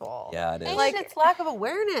disrespectful. Yeah, it is. And Like- it's lack of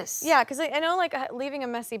awareness. Yeah, because I know, like, leaving a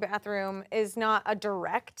messy bathroom is not a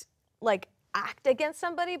direct, like, act against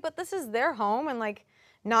somebody, but this is their home and, like,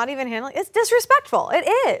 not even handling, it's disrespectful. It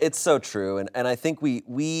is. It's so true, and I think we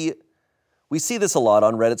see this a lot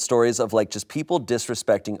on Reddit stories of like just people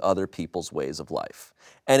disrespecting other people's ways of life.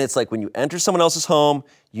 And it's like when you enter someone else's home,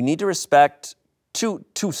 you need to respect to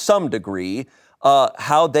some degree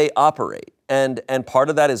how they operate. And part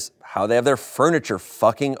of that is how they have their furniture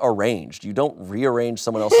fucking arranged. You don't rearrange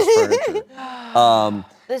someone else's furniture.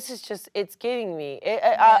 This is just, it's getting me.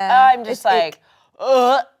 I'm just like,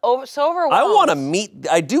 so overwhelmed.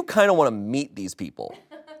 I do kind of want to meet these people.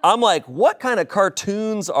 I'm like, what kind of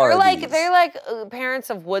cartoons are these? They're like parents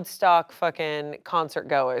of Woodstock fucking concert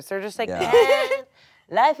goers. They're just like, Yeah. "Man,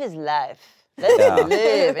 life is life. Let's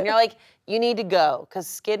live." And you're like, you need to go, because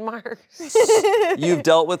skid marks. You've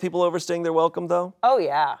dealt with people overstaying their welcome though? Oh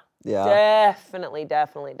yeah. Yeah. Definitely.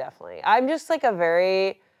 I'm just like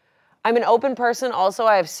I'm an open person. Also,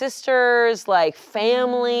 I have sisters, like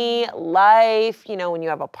family, life, you know, when you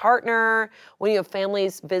have a partner, when you have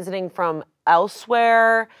families visiting from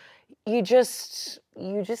elsewhere, you just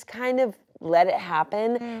kind of let it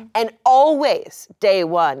happen. And always day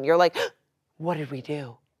one, you're like, what did we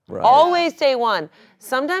do? Right. Always day one.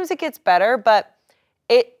 Sometimes it gets better, but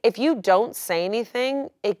if you don't say anything,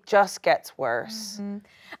 it just gets worse.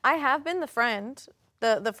 I have been the friend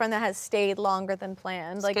that has stayed longer than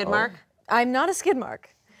planned. Like, Skid mark? I'm not a skid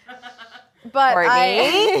mark. But Courtney?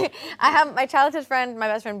 I have my childhood friend, my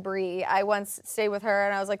best friend Bree. I once stayed with her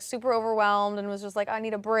and I was like super overwhelmed and was just like, I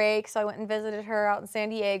need a break. So I went and visited her out in San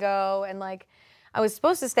Diego, and like I was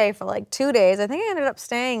supposed to stay for like 2 days. I think I ended up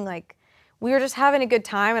staying like, we were just having a good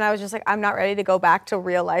time, and I was just like, I'm not ready to go back to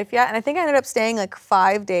real life yet. And I think I ended up staying like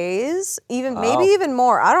 5 days, maybe even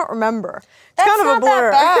more. I don't remember. It's kind of a blur.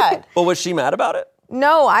 That bad. But was she mad about it?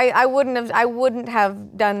 No, I wouldn't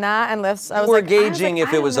have done that unless I was We're like, gauging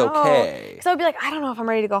if it was okay. Because I would be like, I don't know if I'm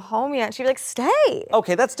ready to go home yet. And she'd be like, stay.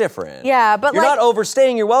 Okay, that's different. Yeah, but you're like, not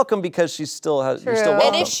overstaying your welcome because you're still True. welcome.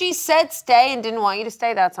 And if she said stay and didn't want you to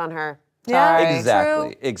stay, that's on her. Yeah. Sorry.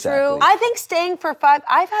 Exactly. True, Exactly. true. I think staying for 5,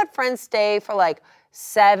 I've had friends stay for like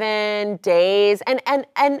 7 days, and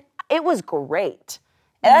it was great.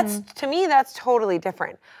 And to me, that's totally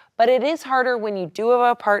different. But it is harder when you do have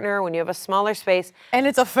a partner, when you have a smaller space. and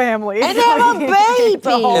it's a family. And they have a It's a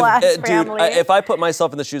baby. whole ass Dude, family. if I put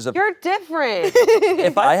myself in the shoes of, You're different.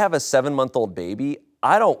 if I have a 7-month-old baby,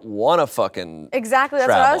 I don't want to fucking Exactly, that's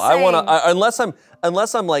travel. what I was saying.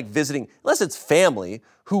 Unless I'm like visiting, unless it's family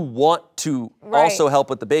who want to also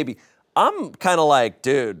help with the baby. I'm kind of like,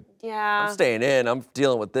 dude, Yeah. I'm staying in. I'm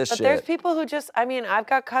dealing with this But shit. there's people who just, I mean, I've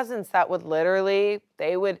got cousins that would literally,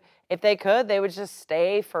 if they could, they would just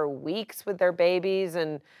stay for weeks with their babies,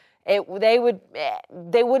 and they wouldn't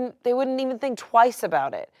even think twice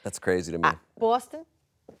about it. That's crazy to me. Boston,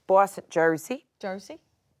 Boston, Jersey, Jersey.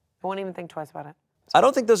 I won't even think twice about it. I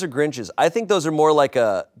don't think those are Grinches. I think those are more like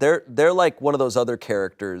they're like one of those other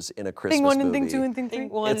characters in a Christmas Thing one movie. and thing two and thing three.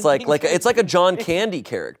 It's like a John Candy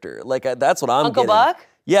character. Like that's what I'm Uncle getting. Buck?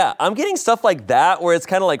 Yeah, I'm getting stuff like that where it's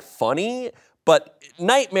kind of like funny, but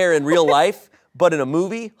nightmare in real life. But in a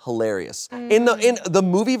movie, hilarious. In the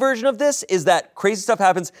movie version of this is that crazy stuff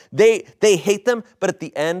happens. They hate them, but at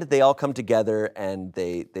the end they all come together and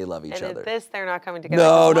they love each And other. at this, they're not coming together. No,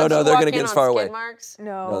 'Cause no, once no, you they're walk gonna in get as on far skid away. Marks,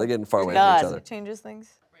 No, No, they're getting far away from does. each other. It changes things.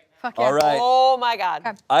 Fuck yeah. All right. Oh my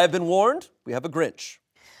God. I have been warned. We have a Grinch.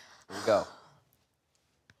 Here we go.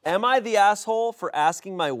 Am I the asshole for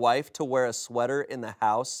asking my wife to wear a sweater in the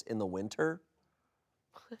house in the winter?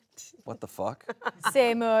 What the fuck?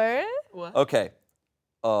 Say more. Okay.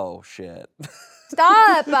 Oh shit.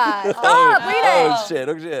 Stop. Stop. Read it. Oh shit.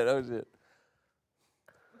 Oh shit. Oh shit.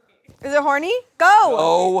 Is it horny? Go.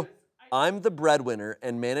 Oh, I'm the breadwinner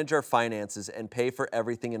and manage our finances and pay for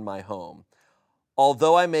everything in my home.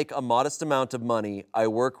 Although I make a modest amount of money, I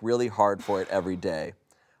work really hard for it every day.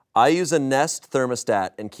 I use a Nest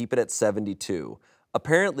thermostat and keep it at 72.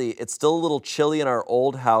 Apparently, it's still a little chilly in our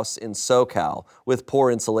old house in SoCal with poor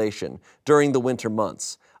insulation during the winter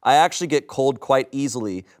months. I actually get cold quite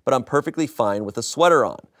easily, but I'm perfectly fine with a sweater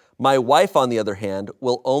on. My wife, on the other hand,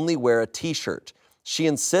 will only wear a t-shirt. She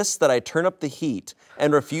insists that I turn up the heat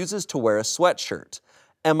and refuses to wear a sweatshirt.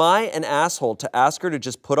 Am I an asshole to ask her to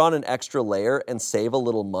just put on an extra layer and save a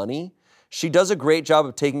little money? She does a great job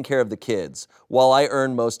of taking care of the kids, while I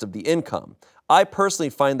earn most of the income. I personally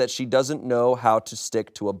find that she doesn't know how to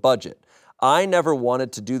stick to a budget. I never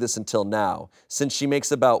wanted to do this until now, since she makes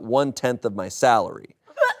about 1/10 of my salary.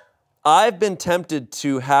 I've been tempted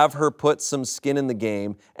to have her put some skin in the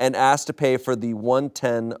game and ask to pay for the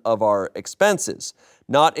 110 of our expenses,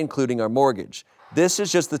 not including our mortgage. This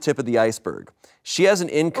is just the tip of the iceberg. She has an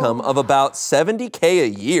income of about $70K a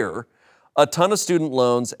year, a ton of student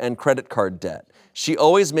loans, and credit card debt. She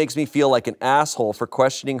always makes me feel like an asshole for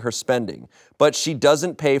questioning her spending, but she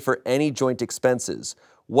doesn't pay for any joint expenses.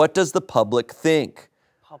 What does the public think?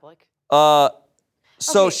 Public?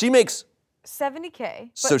 So Okay. she makes, $70K,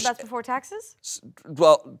 but So that's before taxes?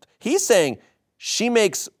 well, he's saying she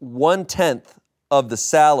makes 1/10 of the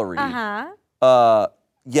salary.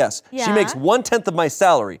 Yes, she Yeah. makes 1/10 of my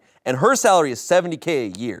salary, and her salary is $70K a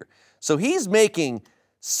year. So he's making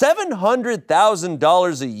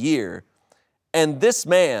 $700,000 a year, and this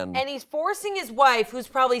man. And he's forcing his wife, who's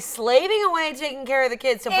probably slaving away taking care of the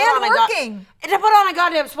kids, to put And on working. to put on a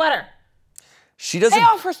goddamn sweater. She does Pay a,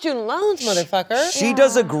 off her student loans, motherfucker. she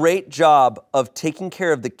does a great job of taking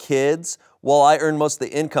care of the kids while I earn most of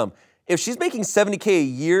the income. If she's making $70K a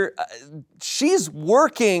year, she's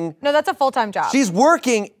working. No, that's a full-time job. She's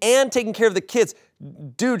working and taking care of the kids.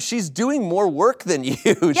 Dude, she's doing more work than you.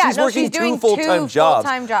 Yeah, she's no, working she's doing two full-time jobs.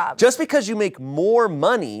 full-time jobs. Just because you make more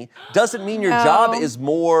money doesn't mean your job is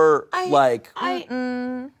more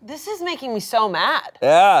This is making me so mad.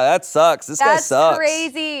 Yeah, that sucks. This guy That's sucks.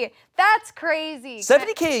 crazy. That's crazy.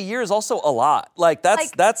 $70K a year is also a lot. Like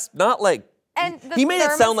that's not like. And the he made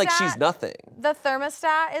it sound like thermostat- she's nothing. The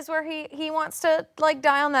thermostat is where he wants to like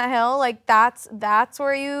die on that hill. Like that's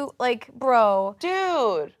where you like, bro.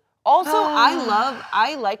 Dude. Also,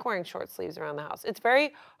 I like wearing short sleeves around the house. It's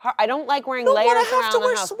very hard. I don't like wearing Don't layers want to have around to the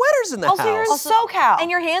wear house. sweaters in the Also, house. you're in SoCal.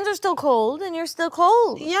 And your hands are still cold, and you're still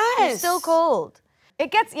cold. You're Yes. still cold.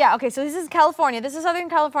 It gets, okay, so this is California. This is Southern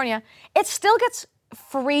California. It still gets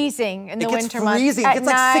freezing in the It gets winter months. freezing. At It gets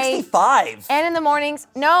like night, 65. And in the mornings.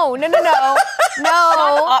 No. No.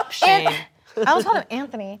 up, Shane. I almost called him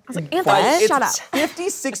Anthony. I was like, Anthony, Like, shut up. it's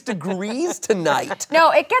 56 degrees tonight. No,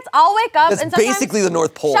 it gets, I'll wake up That's and sometimes. basically the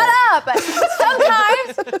North Pole. Shut up.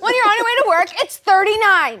 Sometimes when you're on your way to work, it's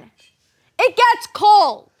 39. It gets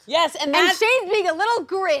cold. Yes, and And that Shane's being a little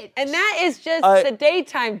Grinch. and that is just I- the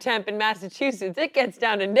daytime temp in Massachusetts. It gets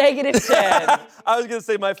down to -10. I was gonna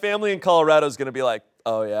say my family in Colorado is gonna be like,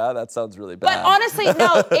 oh yeah, that sounds really bad. But honestly,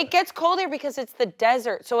 no, it gets colder because it's the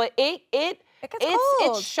desert. So it gets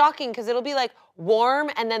cold. it's shocking because it'll be like warm,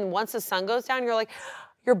 and then once the sun goes down, you're like,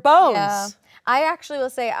 your bones. Yeah. I actually will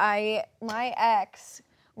say my ex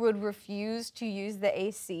would refuse to use the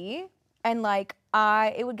AC, and like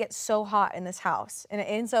it would get so hot in this house in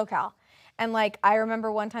SoCal. And like I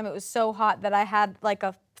remember one time it was so hot that I had like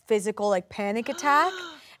a physical like panic attack.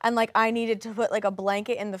 And like I needed to put like a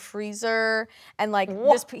blanket in the freezer, and like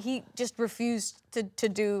he just refused to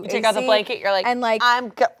do. You take out the blanket, you're like, and like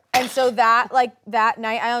and so that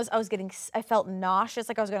night I felt nauseous,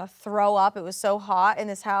 like I was gonna throw up. It was so hot in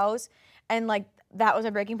this house, and like that was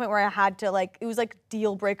a breaking point where I had to like, it was like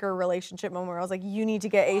deal breaker relationship moment where I was like, you need to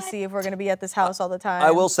get AC if we're gonna be at this house all the time.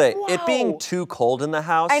 I will say, it Wow. being too cold in the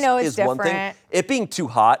house I know, it's is one thing. different. It being too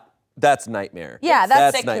hot, that's nightmare. Yeah,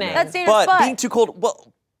 that's sickening. nightmare. That's dangerous, But but- being too cold,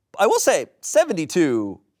 well, I will say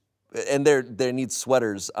 72, and they need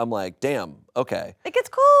sweaters. I'm like, damn, okay. It gets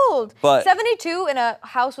cold. But- 72 in a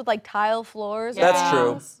house with like tile floors. or That's true.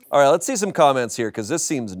 things. All right, let's see some comments here because this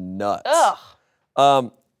seems nuts.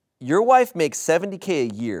 Ugh. Your wife makes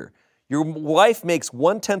 $70K a year. Your wife makes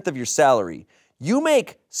 1/10 of your salary. You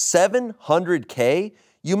make $700K.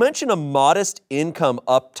 You mentioned a modest income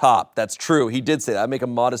up top. That's true. He did say that. I make a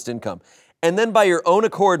modest income. And then by your own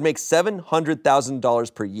accord make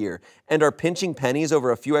 $700,000 per year and are pinching pennies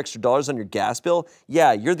over a few extra dollars on your gas bill.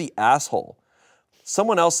 Yeah, you're the asshole.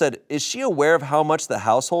 Someone else said, is she aware of how much the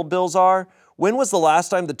household bills are? When was the last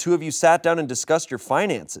time the two of you sat down and discussed your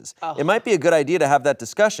finances? It might be a good idea to have that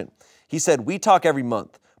discussion. He said, we talk every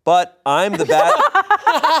month, but I'm the bad...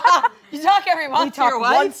 You talk every month to your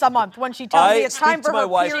wife? Once a month when she tells I me it's time speak to for my her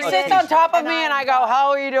wife period. She sits on top of me and I go, how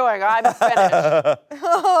are you doing? I'm finished.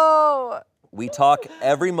 Oh. We talk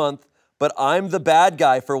every month, but I'm the bad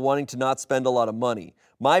guy for wanting to not spend a lot of money.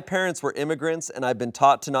 My parents were immigrants, and I've been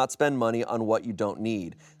taught to not spend money on what you don't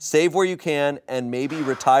need. Save where you can and maybe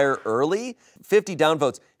retire early. 50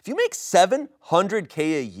 downvotes. If you make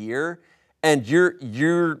 $700K a year and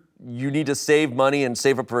you need to save money and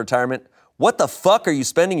save up for retirement, what the fuck are you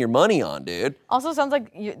spending your money on, dude? Also sounds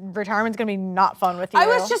like retirement's gonna be not fun with you. I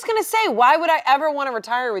was just gonna say, why would I ever want to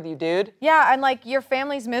retire with you, dude? Yeah, and like your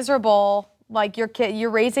family's miserable. Like you're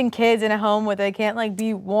raising kids in a home where they can't like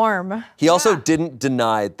be warm. He also didn't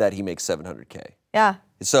deny that he makes $700K. Yeah.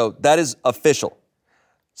 So that is official.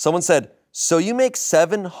 Someone said, So you make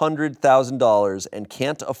 $700,000 and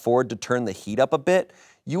can't afford to turn the heat up a bit?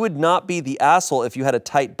 You would not be the asshole if you had a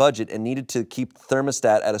tight budget and needed to keep the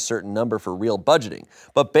thermostat at a certain number for real budgeting.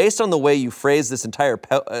 But based on the way you phrased this entire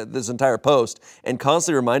post and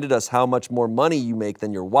constantly reminded us how much more money you make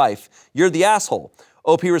than your wife, you're the asshole.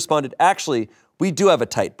 OP responded, actually, we do have a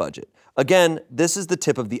tight budget. Again, this is the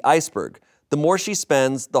tip of the iceberg. The more she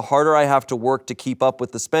spends, the harder I have to work to keep up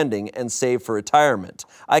with the spending and save for retirement.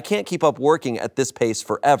 I can't keep up working at this pace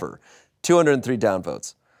forever. 203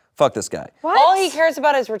 downvotes. Fuck this guy. What? All he cares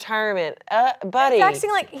about is retirement, buddy.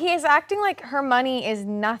 He is acting like her money is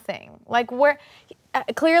nothing. Like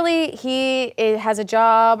clearly he has a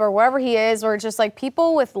job or wherever he is, or just like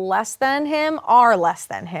people with less than him are less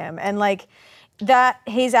than him, and like that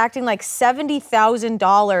he's acting like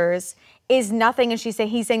 $70,000 is nothing, and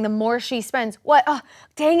he's saying the more she spends, what? Oh,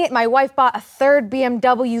 dang it! My wife bought a third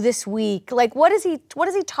BMW this week. Like, what is he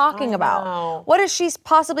talking about? What is she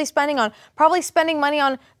possibly spending on? Probably spending money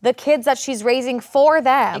on the kids that she's raising for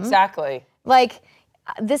them. Exactly. Like,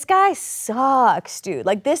 this guy sucks, dude.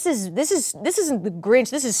 Like, this isn't the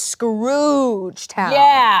Grinch. This is Scrooge town.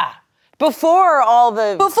 Yeah. Before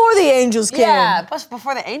the angels came. Yeah, plus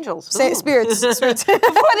before the angels. Spirits. Before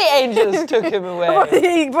the angels took him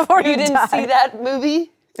away. Before he You didn't died. see that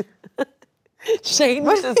movie? Shane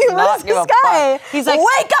does What not is give this a guy? fuck. He's like,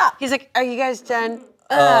 wake up! He's like, are you guys done?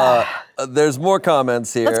 There's more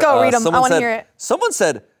comments here. Let's go read 'em. I wanna hear it. Someone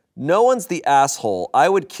said, no one's the asshole. I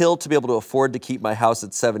would kill to be able to afford to keep my house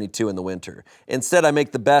at 72 in the winter. Instead, I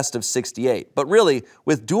make the best of 68. But really,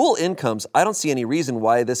 with dual incomes, I don't see any reason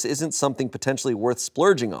why this isn't something potentially worth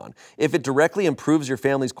splurging on if it directly improves your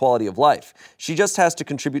family's quality of life. She just has to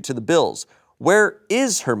contribute to the bills. Where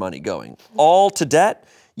is her money going? All to debt?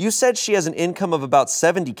 You said she has an income of about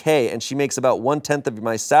 $70K and she makes about 1/10 of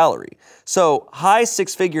my salary. So high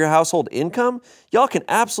six-figure household income? Y'all can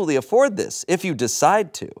absolutely afford this if you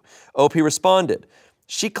decide to. OP responded,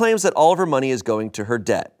 she claims that all of her money is going to her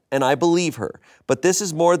debt, and I believe her. But this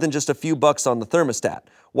is more than just a few bucks on the thermostat.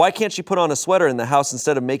 Why can't she put on a sweater in the house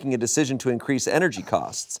instead of making a decision to increase energy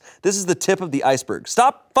costs? This is the tip of the iceberg.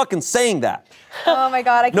 Stop fucking saying that. Oh my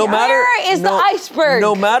God, I can't. Where is the iceberg?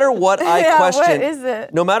 No matter what I Yeah, question, what is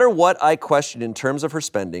it? No matter what I question in terms of her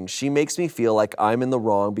spending, she makes me feel like I'm in the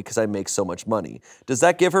wrong because I make so much money. Does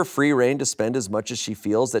that give her free reign to spend as much as she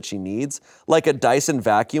feels that she needs? Like a Dyson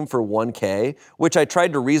vacuum for $1K, which I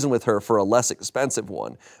tried to reason with her for a less expensive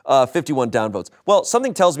one. 51 downvotes. Well,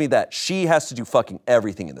 something tells me that she has to do fucking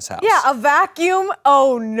everything in this house. Yeah, a vacuum?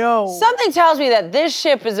 Oh no. Something tells me that this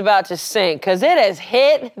ship is about to sink because it has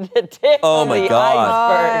hit the tip Oh of my the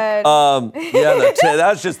God. iceberg. Yeah,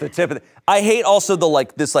 that's just the tip of it. I hate also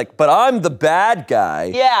but I'm the bad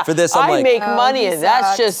guy. Yeah, For this, I make Oh, money he and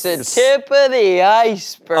that's sucks. just the tip of the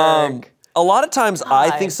iceberg. A lot of times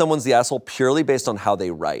I think someone's the asshole purely based on how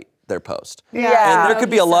they write their post. Yeah. And there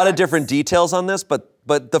could be a lot of different details on this, but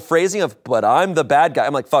the phrasing of, but I'm the bad guy,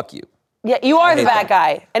 I'm like, fuck you. Yeah, you are the hate bad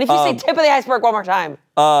that. guy. And if you say tip of the iceberg one more time.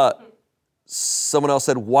 Someone else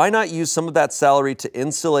said, why not use some of that salary to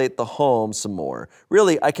insulate the home some more?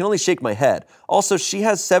 Really, I can only shake my head. Also, she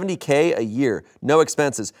has $70K a year, no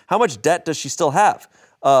expenses. How much debt does she still have?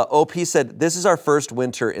 OP said, this is our first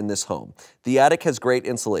winter in this home. The attic has great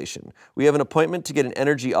insulation. We have an appointment to get an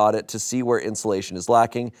energy audit to see where insulation is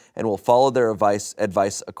lacking, and we'll follow their advice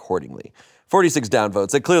accordingly. 46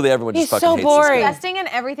 downvotes. Like, clearly everyone just He's fucking so hates boring. this guy. Investing in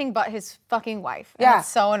everything but his fucking wife. And Yeah. it's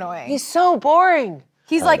so annoying. He's so boring.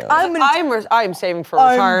 He's like, I'm saving for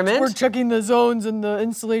retirement. We're checking the zones and the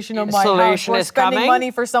insulation of my house. Insulation We're is spending coming.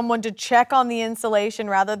 money for someone to check on the insulation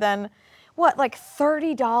rather than, what, like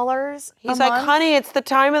 $30 He's a like, month? honey, it's the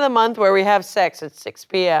time of the month where we have sex at 6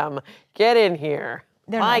 p.m. Get in here.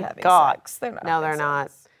 They're My not having God. sex. They're not No, having they're not.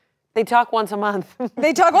 sex. They talk once a month.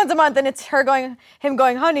 They talk once a month and it's him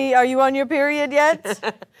going, honey, are you on your period yet?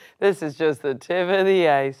 This is just the tip of the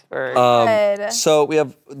iceberg. Good.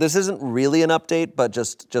 So this isn't really an update, but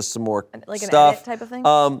just some more Like an stuff. edit type of thing?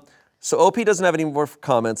 So OP doesn't have any more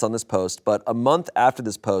comments on this post, but a month after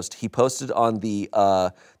this post, he posted on the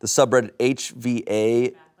subreddit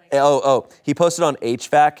HVA. He posted on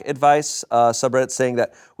HVAC advice subreddit saying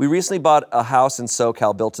that we recently bought a house in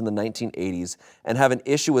SoCal built in the 1980s and have an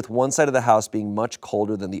issue with one side of the house being much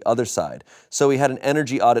colder than the other side. So we had an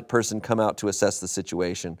energy audit person come out to assess the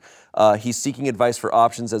situation. He's seeking advice for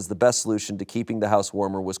options as the best solution to keeping the house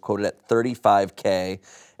warmer was quoted at $35K,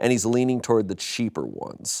 and he's leaning toward the cheaper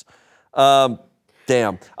ones.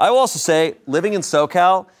 Damn. I will also say, living in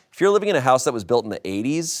SoCal, if you're living in a house that was built in the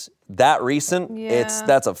 80s, that recent, Yeah.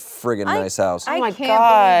 that's a friggin' nice house. I my can't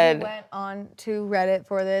God. believe we went on to Reddit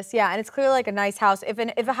for this. Yeah, and it's clearly like a nice house. If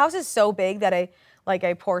a house is so big that a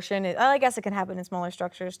portion, I guess it can happen in smaller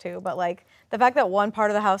structures too. But like the fact that one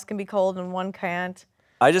part of the house can be cold and one can't.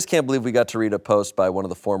 I just can't believe we got to read a post by one of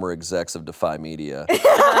the former execs of Defy Media.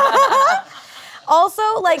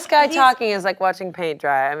 Also, like This guy talking is like watching paint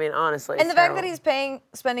dry. I mean, honestly. and the it's fact that terrible.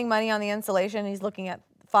 he's spending money on the installation, he's looking at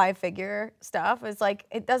 5-figure stuff. It's like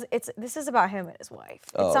this is about him and his wife.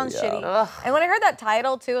 It sounds yeah. shitty. Ugh. And when I heard that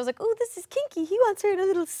title too, I was like, "Oh, this is kinky. He wants her in a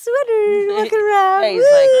little sweater walking around." Yeah,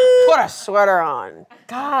 he's like, put a sweater on.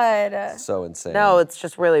 God. So insane. No, it's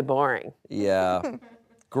just really boring. Yeah.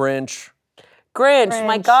 Grinch. Grinch,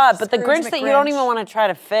 my Grinch. God. But the Scrooge Grinch that you don't McGrinch. even want to try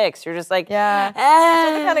to fix. You're just like, Yeah. It's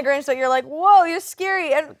eh. the kind of Grinch that you're like, "Whoa, you're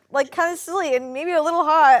scary and like kind of silly and maybe a little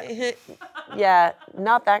hot." Yeah,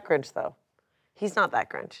 not that Grinch though. He's not that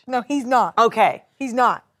Grinch. No, he's not. Okay. He's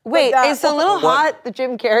not. Wait, But is the little What? hot the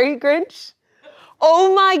Jim Carrey Grinch?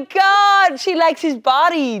 Oh my God, she likes his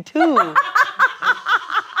body too.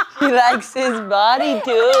 She likes his body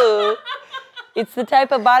too. It's the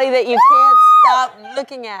type of body that you can't stop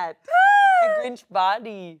looking at. The Grinch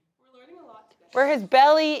body. We're learning a lot today. Where his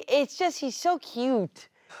belly, it's just, he's so cute.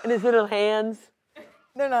 And his little hands.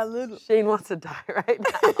 They're not little. Shane wants to die right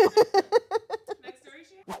now.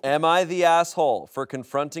 Am I the asshole for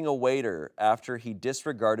confronting a waiter after he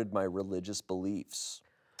disregarded my religious beliefs?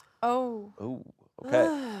 Oh. Ooh,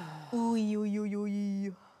 okay. Ooh,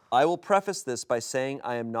 you. I will preface this by saying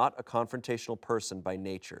I am not a confrontational person by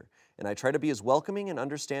nature, and I try to be as welcoming and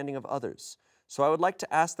understanding of others. So I would like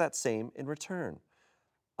to ask that same in return.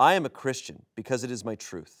 I am a Christian because it is my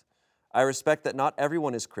truth. I respect that not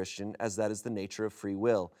everyone is Christian, as that is the nature of free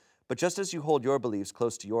will. But just as you hold your beliefs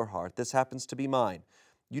close to your heart, this happens to be mine.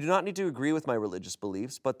 You do not need to agree with my religious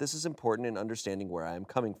beliefs, but this is important in understanding where I am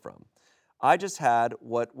coming from. I just had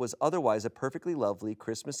what was otherwise a perfectly lovely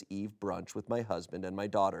Christmas Eve brunch with my husband and my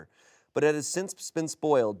daughter, but it has since been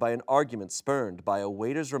spoiled by an argument spurned by a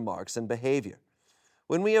waiter's remarks and behavior.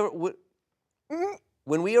 When we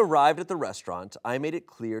arrived at the restaurant, I made it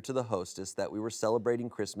clear to the hostess that we were celebrating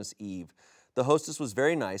Christmas Eve. The hostess was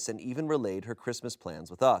very nice and even relayed her Christmas plans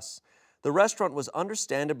with us. The restaurant was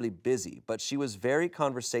understandably busy, but she was very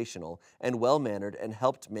conversational and well-mannered and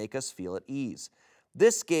helped make us feel at ease.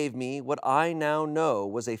 This gave me what I now know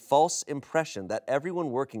was a false impression that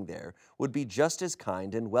everyone working there would be just as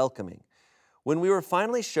kind and welcoming. When we were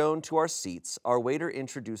finally shown to our seats, our waiter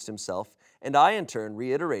introduced himself, and I in turn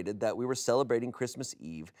reiterated that we were celebrating Christmas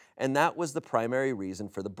Eve, and that was the primary reason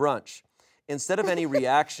for the brunch. Instead of any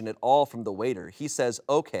reaction at all from the waiter, he says,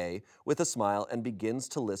 "Okay," with a smile and begins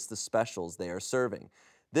to list the specials they are serving.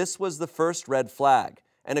 This was the first red flag,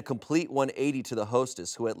 and a complete 180 to the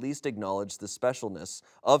hostess, who at least acknowledged the specialness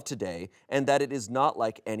of today and that it is not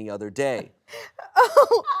like any other day.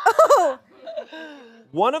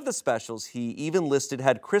 One of the specials he even listed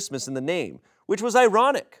had Christmas in the name, which was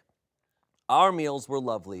ironic. Our meals were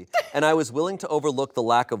lovely, and I was willing to overlook the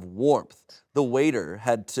lack of warmth the waiter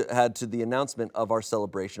had to the announcement of our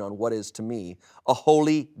celebration on what is, to me, a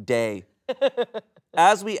holy day.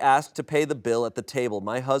 As we asked to pay the bill at the table,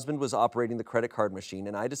 my husband was operating the credit card machine,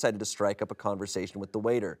 and I decided to strike up a conversation with the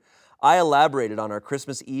waiter. I elaborated on our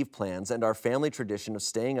Christmas Eve plans and our family tradition of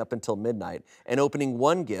staying up until midnight and opening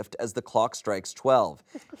one gift as the clock strikes 12.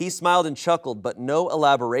 He smiled and chuckled, but no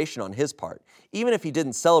elaboration on his part. Even if he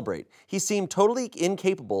didn't celebrate, he seemed totally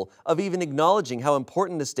incapable of even acknowledging how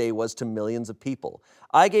important this day was to millions of people.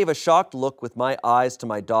 I gave a shocked look with my eyes to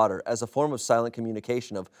my daughter as a form of silent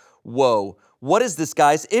communication of, "Whoa, what is this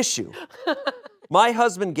guy's issue?" My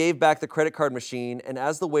husband gave back the credit card machine, and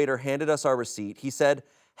as the waiter handed us our receipt, he said,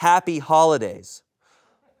 "Happy holidays."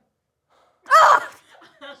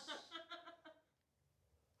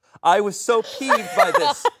 I was so peeved by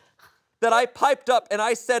this that I piped up and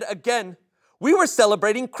I said again, "We were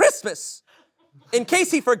celebrating Christmas," in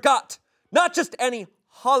case he forgot, not just any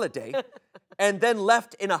holiday, and then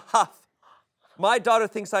left in a huff. My daughter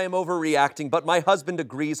thinks I am overreacting, but my husband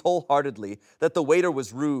agrees wholeheartedly that the waiter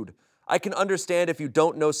was rude. I can understand if you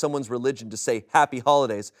don't know someone's religion to say happy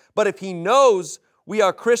holidays, but if he knows we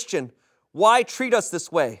are Christian, why treat us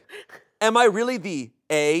this way? Am I really the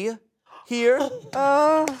A here?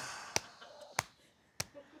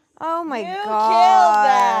 Oh my You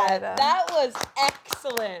God. killed that. That was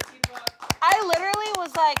excellent. I literally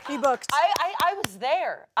was like, He booked. I was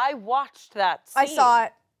there. I watched that scene. I saw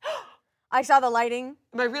it. I saw the lighting.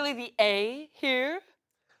 Am I really the A here?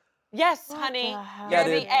 Yes, honey. the hell? You're Yeah,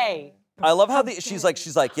 the dude. A. I love how she's like,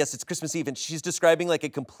 yes, it's Christmas Eve, and she's describing like a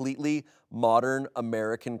completely modern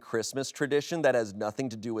American Christmas tradition that has nothing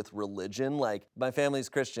to do with religion. Like, my family's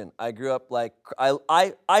Christian. I grew up like,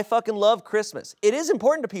 I fucking love Christmas. It is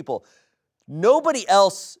important to people. Nobody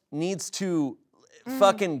else needs to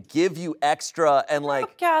fucking give you extra and like.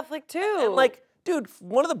 I'm Catholic too. And like, dude,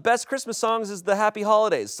 one of the best Christmas songs is the Happy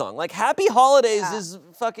Holidays song. Like, Happy Holidays is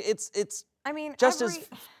fucking, it's I mean, just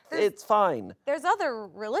it's fine. There's other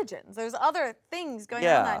religions. There's other things going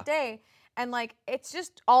on that day. And like, it's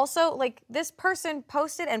just also like this person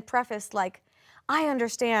posted and prefaced like, I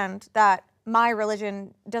understand that my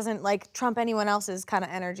religion doesn't like trump anyone else's kind of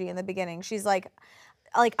energy in the beginning. She's like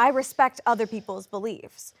I respect other people's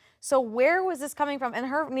beliefs. So where was this coming from? And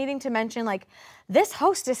her needing to mention like, this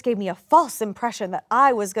hostess gave me a false impression that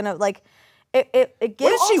I was gonna like, it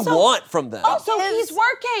gives. What does she want from them? Also, he's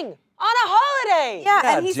working on a holiday. Yeah,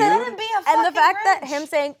 Yeah, and he dude. said, Let him be a and the fucking fact that Grinch. him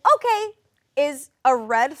saying, okay, is a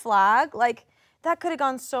red flag. Like, that could have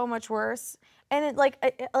gone so much worse. And it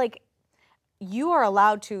like you are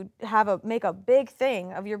allowed to make a big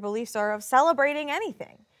thing of your beliefs or of celebrating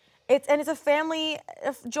anything. It's a family,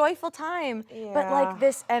 a joyful time. But like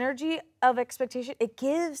this energy of expectation, it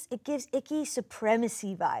gives icky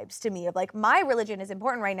supremacy vibes to me of like, my religion is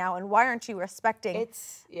important right now, and why aren't you respecting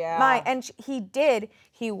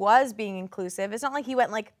he was being inclusive. It's not like he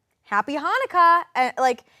went like, Happy Hanukkah, and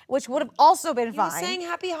like, which would have also been fine. He was saying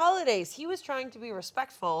Happy Holidays. He was trying to be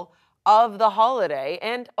respectful of the holiday,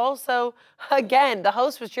 and also, again, the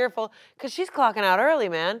host was cheerful because she's clocking out early,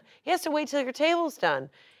 man. He has to wait till your table's done.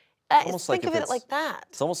 Think of it like that.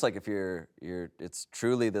 It's almost like if it's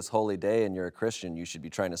truly this holy day and you're a Christian, you should be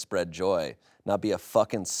trying to spread joy, not be a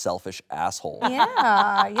fucking selfish asshole.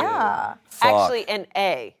 Yeah. Fuck. Actually, an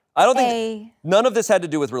A. I don't think none of this had to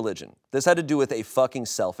do with religion. This had to do with a fucking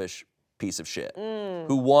selfish piece of shit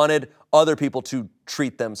who wanted other people to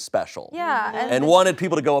treat them special. Yeah. And wanted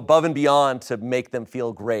people to go above and beyond to make them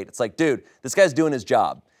feel great. It's like, dude, this guy's doing his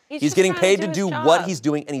job. He's just getting trying to paid to do do his what job. he's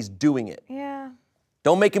doing, and he's doing it. Yeah.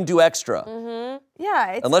 Don't make him do extra.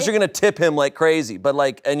 Yeah. Unless you're gonna tip him like crazy, but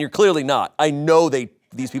like, and you're clearly not. I know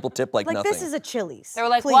these people tip like nothing. This is a Chili's. They were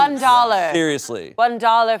like, please. $1. Seriously.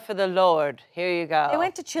 $1 for the Lord. Here you go. They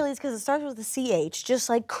went to Chili's because it starts with a CH, just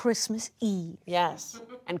like Christmas Eve. Yes.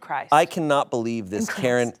 And Christ. I cannot believe this,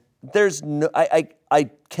 Karen. There's no, I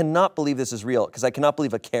cannot believe this is real, because I cannot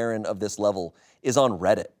believe a Karen of this level is on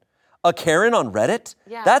Reddit. A Karen on Reddit?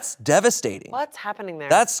 Yeah. That's devastating. What's happening there?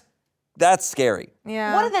 That's scary.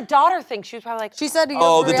 Yeah. What did the daughter think? She was probably like, She said you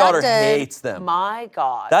Oh, the daughter overreacted. hates them. my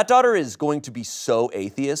God. That daughter is going to be so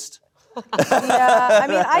atheist. Yeah, I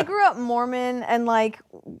mean, I grew up Mormon, and like,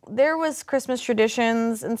 there was Christmas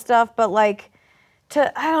traditions and stuff, but like,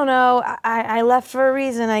 I don't know, I left for a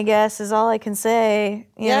reason, I guess, is all I can say.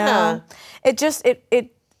 You know? It just,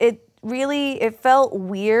 it really, it felt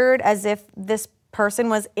weird, as if this person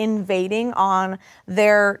was invading on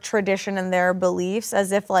their tradition and their beliefs,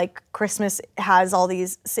 as if like Christmas has all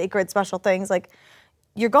these sacred special things. Like,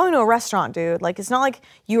 you're going to a restaurant, dude. Like, it's not like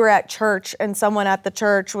you were at church and someone at the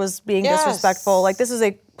church was being disrespectful. Like, this is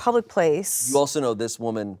a public place. You also know this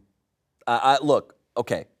woman, look,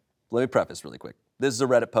 okay, let me preface really quick. This is a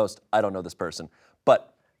Reddit post. I don't know this person.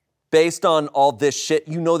 But based on all this shit,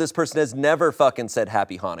 you know this person has never fucking said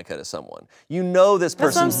Happy Hanukkah to someone. You know this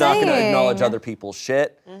That's what I'm person's not gonna saying. acknowledge other people's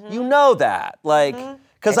shit. You know that. Like,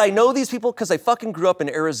 because I know these people because I fucking grew up in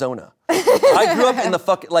Arizona. I grew up in the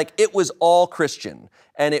fucking, like, it was all Christian.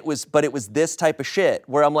 And but it was this type of shit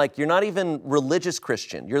where I'm like, you're not even religious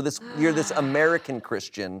Christian. You're this American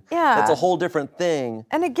Christian. Yeah. That's a whole different thing.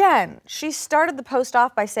 And again, she started the post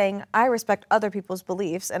off by saying, I respect other people's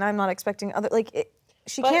beliefs, and I'm not expecting other, like,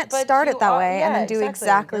 she can't start you it that are- way and yeah, then do exactly.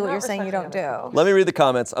 exactly You're what not you're saying you don't respecting other do. Let me read the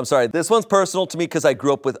comments. I'm sorry. This one's personal to me because I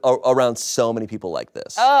grew up with around so many people like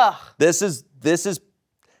this. Ugh. This is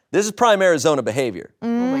prime Arizona behavior. Oh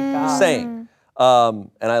my God. Saying. And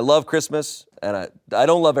I love Christmas, and I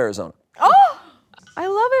don't love Arizona. Oh, I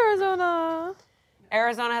love Arizona.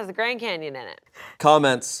 Arizona has the Grand Canyon in it.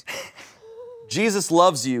 Comments. Jesus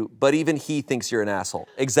loves you, but even he thinks you're an asshole.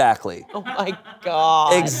 Exactly. Oh my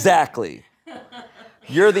God. Exactly.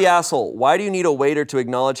 You're the asshole. Why do you need a waiter to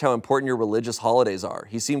acknowledge how important your religious holidays are?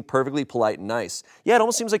 He seemed perfectly polite and nice. Yeah, it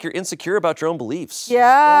almost seems like you're insecure about your own beliefs.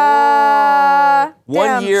 Yeah. One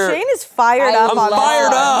Damn, year- Shane is fired up. I'm on this fired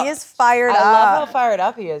one. up. He is fired I up. love how fired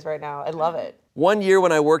up he is right now. I love it. One year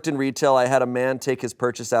when I worked in retail, I had a man take his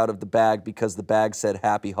purchase out of the bag because the bag said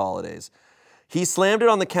Happy Holidays. He slammed it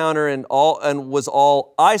on the counter and was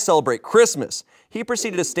all, I celebrate Christmas. He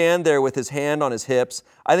proceeded to stand there with his hand on his hips,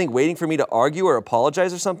 I think waiting for me to argue or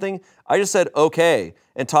apologize or something. I just said, okay,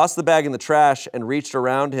 and tossed the bag in the trash and reached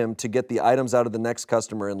around him to get the items out of the next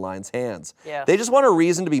customer in line's hands. Yes. They just want a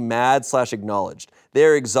reason to be mad/acknowledged. They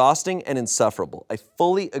are exhausting and insufferable. I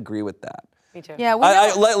fully agree with that. Me too. Yeah,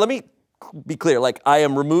 Let me be clear. Like, I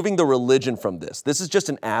am removing the religion from this. This is just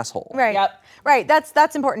an asshole. Right. Yep. Right.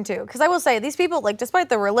 That's important too. Because I will say these people, like, despite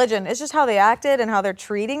the religion, it's just how they acted and how they're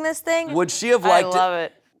treating this thing. Would she have I liked love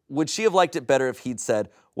it. Would she have liked it better if he'd said,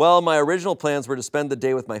 well, my original plans were to spend the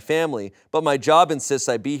day with my family, but my job insists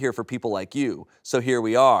I be here for people like you. So here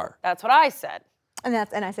we are. That's what I said. And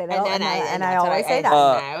I say that. And I always say that.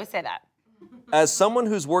 I always say that. As someone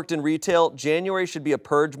who's worked in retail, January should be a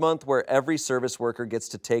purge month where every service worker gets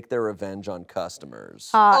to take their revenge on customers.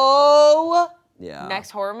 Oh. Yeah.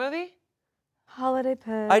 Next horror movie? Holiday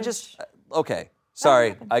purge. Okay,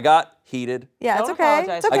 sorry, I got heated. Yeah, it's Don't okay.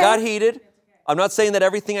 apologize. It's okay. I got heated. I'm not saying that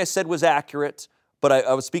everything I said was accurate, but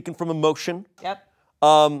I was speaking from emotion. Yep.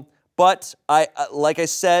 But like I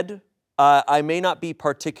said, I may not be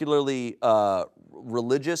particularly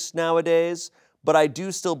religious nowadays, but I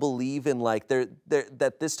do still believe in like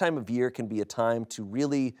that this time of year can be a time to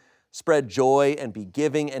really spread joy and be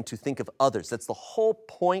giving and to think of others. That's the whole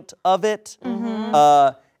point of it.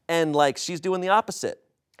 And like she's doing the opposite.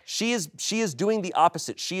 She is doing the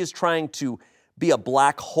opposite. She is trying to be a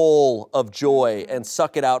black hole of joy and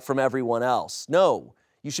suck it out from everyone else. No.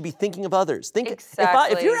 You should be thinking of others.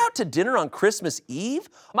 Exactly. If you're out to dinner on Christmas Eve,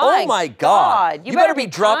 My oh my God, you better be You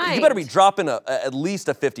better be kind. dropping at least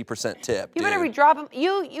a 50% tip. You better be dude. dropping.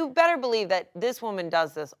 You better believe that this woman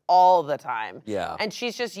does this all the time. Yeah. And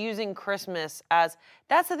she's just using Christmas as.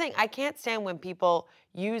 That's the thing. I can't stand when people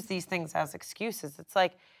use these things as excuses. It's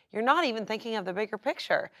like you're not even thinking of the bigger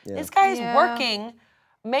picture. This guy is working.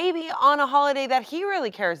 Maybe on a holiday that he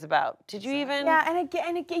really cares about. Did you even? Yeah, and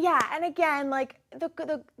again, like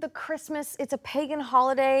the Christmas, it's a pagan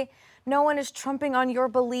holiday. No one is trumping on your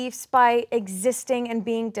beliefs by existing and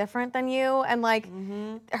being different than you. And like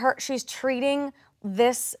she's treating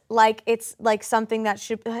this like it's like something that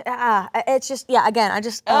should. It's just again, it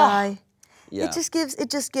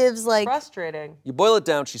just gives like Frustrating. You boil it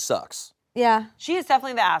down, she sucks. yeah. She is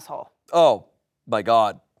definitely the asshole. Oh my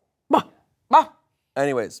God. Bah.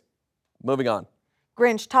 Anyways, moving on.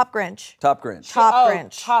 Grinch, top Grinch. Top Grinch.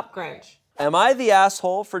 Grinch. Top Grinch. Am I the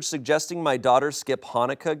asshole for suggesting my daughter skip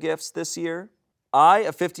Hanukkah gifts this year? I,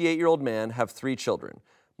 a 58-year-old man, have 3 children.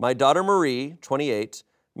 My daughter Marie, 28,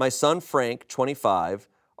 my son Frank, 25,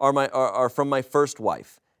 are from my first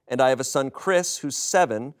wife. And I have a son Chris, who's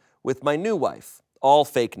 7, with my new wife, all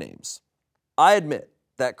fake names. I admit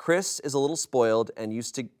that Chris is a little spoiled and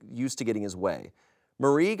used to getting his way.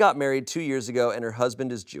 Marie got married 2 years ago and her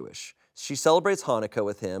husband is Jewish. She celebrates Hanukkah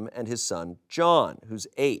with him and his son, John, who's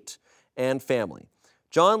 8, and family.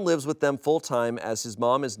 John lives with them full-time as his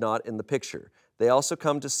mom is not in the picture. They also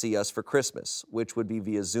come to see us for Christmas, which would be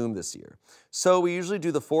via Zoom this year. So we usually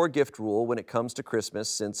do the 4-gift rule when it comes to Christmas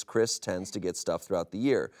since Chris tends to get stuff throughout the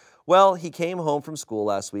year. Well, he came home from school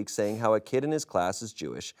last week saying how a kid in his class is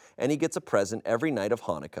Jewish and he gets a present every night of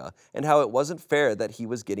Hanukkah and how it wasn't fair that he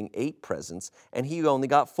was getting 8 presents and he only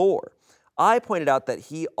got 4. I pointed out that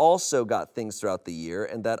he also got things throughout the year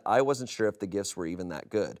and that I wasn't sure if the gifts were even that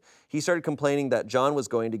good. He started complaining that John was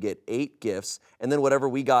going to get 8 gifts and then whatever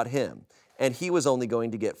we got him, and he was only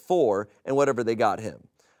going to get 4 and whatever they got him.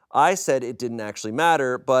 I said it didn't actually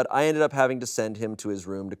matter, but I ended up having to send him to his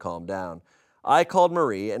room to calm down. I called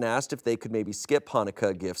Marie and asked if they could maybe skip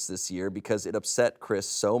Hanukkah gifts this year because it upset Chris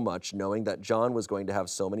so much knowing that John was going to have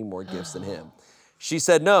so many more gifts than him. She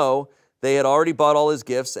said no, they had already bought all his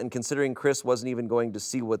gifts and considering Chris wasn't even going to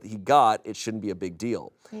see what he got, it shouldn't be a big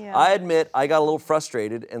deal. Yeah. I admit I got a little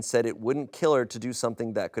frustrated and said it wouldn't kill her to do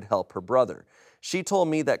something that could help her brother. She told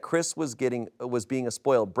me that Chris was being a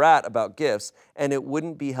spoiled brat about gifts and it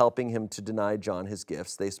wouldn't be helping him to deny John his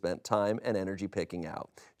gifts they spent time and energy picking out,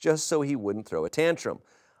 just so he wouldn't throw a tantrum.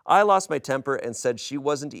 I lost my temper and said she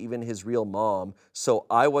wasn't even his real mom, so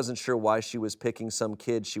I wasn't sure why she was picking some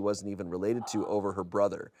kid she wasn't even related to over her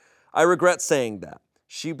brother. I regret saying that.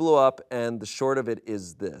 She blew up and the short of it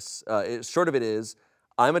is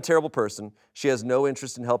I'm a terrible person. She has no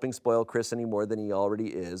interest in helping spoil Chris any more than he already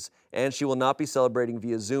is, and she will not be celebrating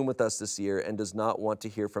via Zoom with us this year and does not want to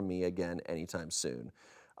hear from me again anytime soon.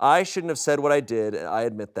 I shouldn't have said what I did, I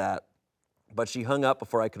admit that, but she hung up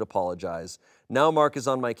before I could apologize. Now Mark is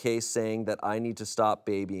on my case saying that I need to stop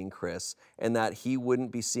babying Chris and that he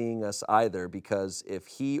wouldn't be seeing us either because if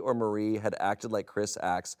he or Marie had acted like Chris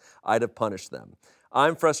acts, I'd have punished them.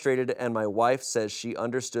 I'm frustrated, and my wife says she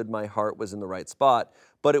understood my heart was in the right spot,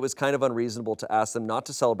 but it was kind of unreasonable to ask them not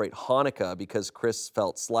to celebrate Hanukkah because Chris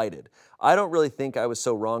felt slighted. I don't really think I was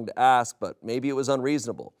so wrong to ask, but maybe it was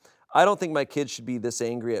unreasonable. I don't think my kids should be this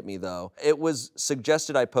angry at me, though. It was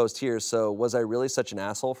suggested I post here, so was I really such an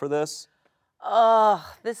asshole for this? Ugh,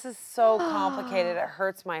 this is so complicated. It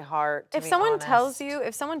hurts my heart. If someone tells you,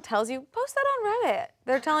 post that on Reddit.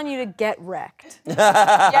 They're telling you to get wrecked.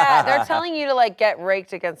 Yeah, they're telling you to like get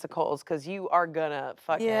raked against the coals because you are gonna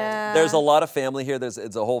fucking. Yeah. There's a lot of family here. It's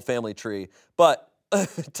a whole family tree. But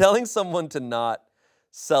telling someone to not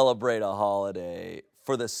celebrate a holiday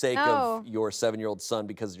for the sake of your 7-year-old son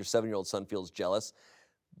because your 7-year-old son feels jealous,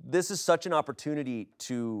 this is such an opportunity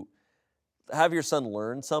to have your son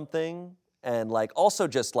learn something and like also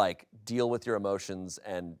just like deal with your emotions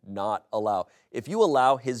and not allow, if you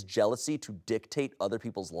allow his jealousy to dictate other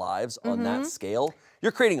people's lives on that scale,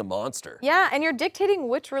 you're creating a monster. Yeah, and you're dictating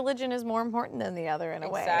which religion is more important than the other in a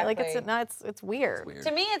way. Like it's weird.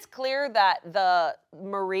 To me, it's clear that the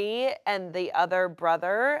Marie and the other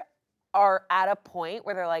brother are at a point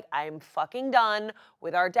where they're like, I'm fucking done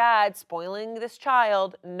with our dad spoiling this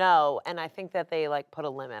child. No. And I think that they like put a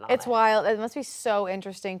limit on it. It's wild. It must be so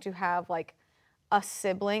interesting to have like a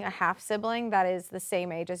sibling, a half sibling that is the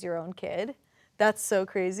same age as your own kid. That's so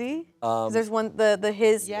crazy. 'Cause there's one,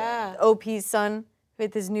 his OP's son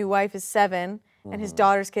with his new wife is 7 and his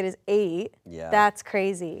daughter's kid is 8. Yeah. That's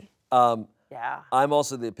crazy. Yeah. I'm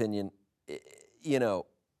also the opinion, you know,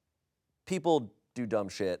 people do dumb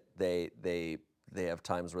shit. They have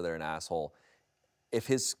times where they're an asshole. If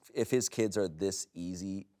his kids are this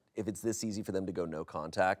easy, if it's this easy for them to go no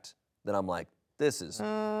contact, then I'm like, this is,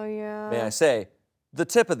 Oh yeah. may I say, the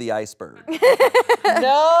tip of the iceberg. No.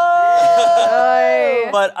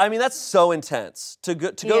 But I mean, that's so intense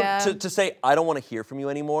to say I don't want to hear from you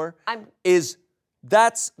anymore.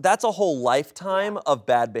 That's a whole lifetime of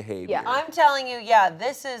bad behavior. Yeah, I'm telling you,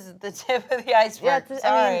 this is the tip of the iceberg. Yeah,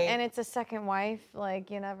 Sorry. and it's a second wife. Like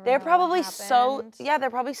you never. They're know probably what so happened. they're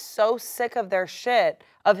probably so sick of their shit,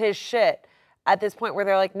 of his shit, at this point where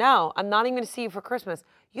they're like, no, I'm not even gonna see you for Christmas.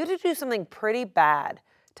 You have to do something pretty bad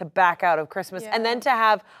to back out of Christmas. And then to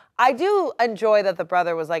have, I do enjoy that the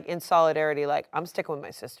brother was like in solidarity, like, I'm sticking with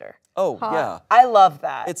my sister. Oh yeah. I love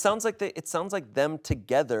that. It sounds like them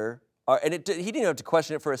together are, and he didn't have to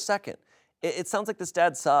question it for a second. It sounds like this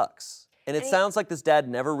dad sucks, and it sounds like this dad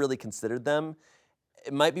never really considered them.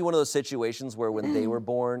 It might be one of those situations where when they were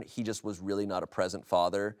born, he just was really not a present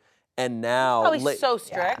father, and now probably so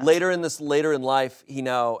strict. Later in life, he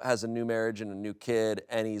now has a new marriage and a new kid,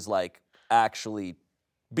 and he's like actually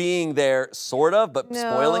being there, sort of, but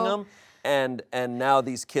spoiling them. And now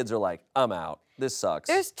these kids are like, I'm out. This sucks.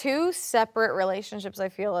 There's 2 separate relationships, I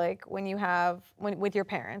feel like, when you have, with your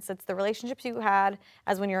parents. It's the relationships you had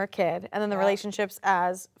as when you're a kid, and then the relationships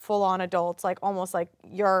as full-on adults, like almost like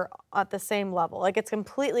you're at the same level. Like it's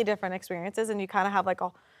completely different experiences, and you kind of have like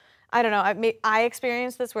I don't know, I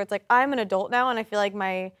experienced this where it's like, I'm an adult now, and I feel like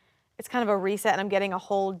it's kind of a reset, and I'm getting a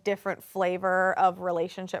whole different flavor of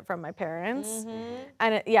relationship from my parents.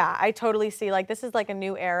 And I totally see, like, this is like a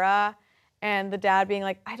new era, and the dad being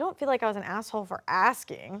like, I don't feel like I was an asshole for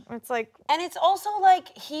asking. It's like. And it's also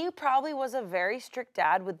like, he probably was a very strict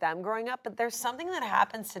dad with them growing up, but there's something that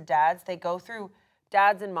happens to dads.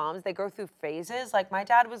 Dads and moms, they go through phases. Like, my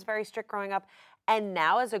dad was very strict growing up, and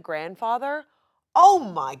now as a grandfather, oh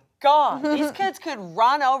my God, these kids could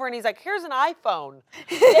run over and he's like, here's an iPhone.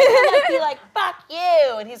 They can like be like, fuck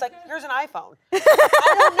you. And he's like, here's an iPhone.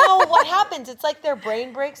 I don't know what happens. It's like their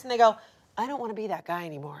brain breaks and they go, I don't want to be that guy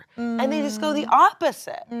anymore. And they just go the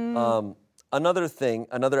opposite.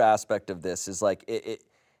 Another aspect of this is like,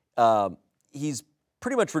 he's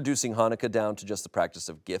pretty much reducing Hanukkah down to just the practice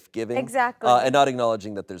of gift giving. Exactly. And not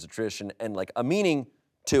acknowledging that there's a tradition and like a meaning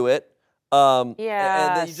to it. And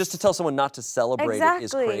then just to tell someone not to celebrate it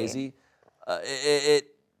is crazy.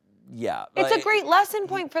 It's a great lesson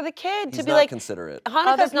point for the kid to be like, considerate.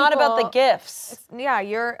 Hanukkah's not about the gifts.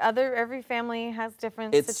 Every family has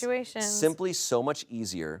different situations. It's simply so much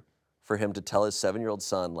easier for him to tell his 7-year-old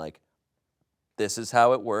son, like, this is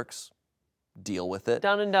how it works, deal with it.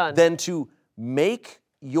 Done and done. Than to make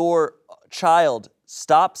your child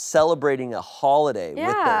stop celebrating a holiday with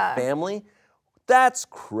their family. That's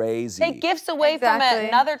crazy. Take gifts away from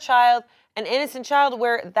another child, an innocent child,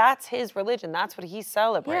 where that's his religion. That's what he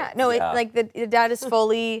celebrates. Yeah, no, like the dad is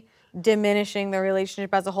fully diminishing the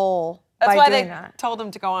relationship as a whole. That's by why doing they that. told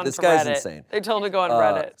him to go on This to guy's Reddit. insane. They told him to go on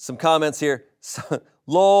Reddit. Some comments here.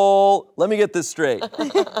 LOL, let me get this straight.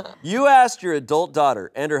 You asked your adult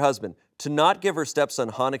daughter and her husband to not give her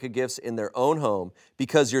stepson Hanukkah gifts in their own home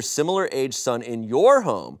because your similar age son in your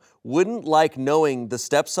home wouldn't like knowing the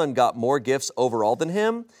stepson got more gifts overall than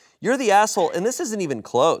him, you're the asshole, and this isn't even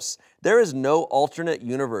close. There is no alternate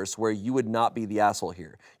universe where you would not be the asshole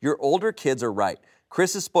here. Your older kids are right.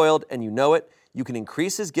 Chris is spoiled, and you know it. You can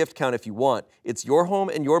increase his gift count if you want. It's your home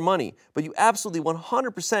and your money, but you absolutely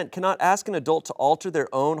 100% cannot ask an adult to alter their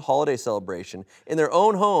own holiday celebration in their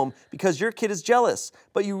own home because your kid is jealous.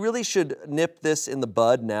 But you really should nip this in the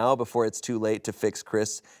bud now before it's too late to fix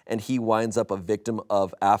Chris and he winds up a victim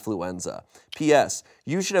of affluenza. P.S.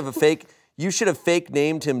 You should have fake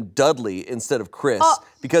named him Dudley instead of Chris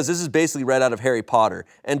because this is basically right out of Harry Potter.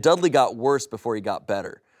 And Dudley got worse before he got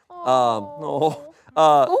better.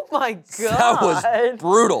 Oh my God. That was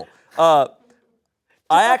brutal. I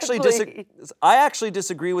actually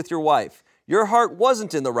disagree with your wife. Your heart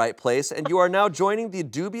wasn't in the right place, and you are now joining the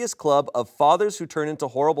dubious club of fathers who turn into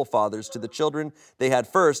horrible fathers to the children they had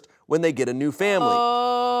first when they get a new family.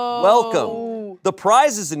 Welcome. The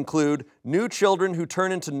prizes include new children who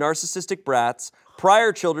turn into narcissistic brats,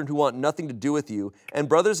 prior children who want nothing to do with you, and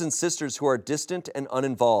brothers and sisters who are distant and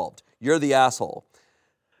uninvolved. You're the asshole.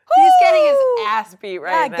 He's getting his ass beat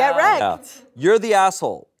right now. Get wrecked. Yeah. You're the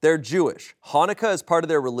asshole. They're Jewish. Hanukkah is part of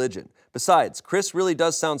their religion. Besides, Chris really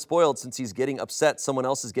does sound spoiled since he's getting upset someone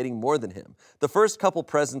else is getting more than him. The first couple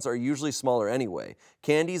presents are usually smaller anyway.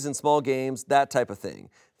 Candies and small games, that type of thing.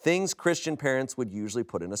 Things Christian parents would usually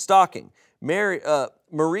put in a stocking.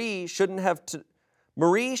 Marie shouldn't have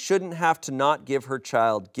to not give her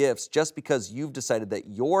child gifts just because you've decided that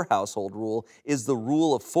your household rule is the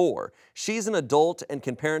rule of 4. She's an adult and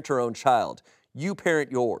can parent her own child. You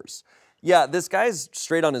parent yours. Yeah, this guy's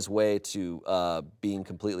straight on his way to being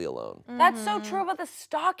completely alone. That's so true about the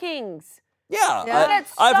stockings. Yeah,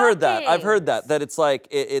 I've heard that. I've heard that it's like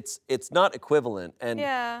it's not equivalent, and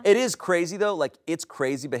it is crazy though. Like it's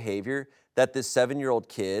crazy behavior that this 7-year-old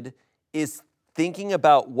kid is thinking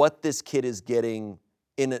about what this kid is getting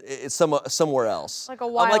in somewhere else. Like a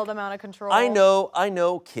wild amount of control. I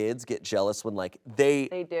know kids get jealous when like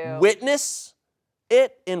they do. Witness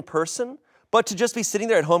it in person, but to just be sitting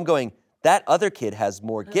there at home going, that other kid has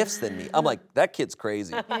more gifts than me. I'm like, that kid's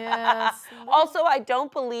crazy. Yes. Also, I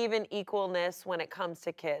don't believe in equalness when it comes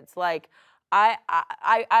to kids. Like, I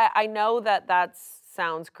know that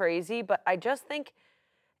sounds crazy, but I just think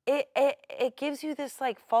it gives you this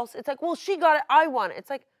like false. It's like, well, she got it, I want it.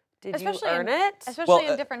 It's like, did you earn it? Especially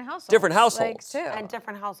in different households. Different households. Like, too. And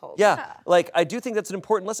different households. Yeah, like I do think that's an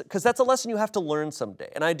important lesson because that's a lesson you have to learn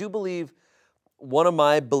someday. And I do believe one of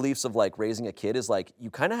my beliefs of like raising a kid is like you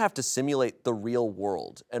kind of have to simulate the real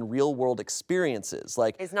world and real world experiences.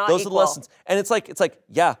 Like it's not those equal. are the lessons. And it's like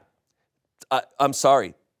yeah, I'm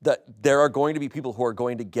sorry that there are going to be people who are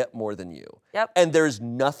going to get more than you. Yep. And there's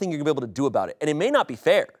nothing you're gonna be able to do about it. And it may not be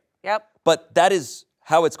fair. Yep. But that is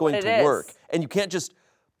how it's going But to work. And you can't just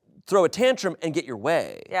throw a tantrum and get your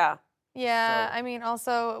way. Yeah. Yeah, I mean,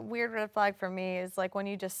 also a weird red flag for me is like when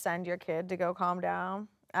you just send your kid to go calm down.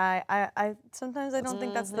 I sometimes I don't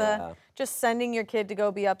think that's just sending your kid to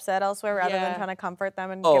go be upset elsewhere rather than trying to comfort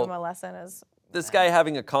them and give them a lesson is. This guy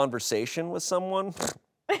having a conversation with someone.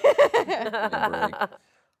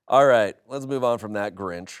 All right, let's move on from that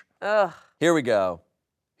Grinch. Ugh. Here we go.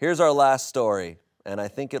 Here's our last story, and I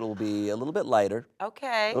think it'll be a little bit lighter,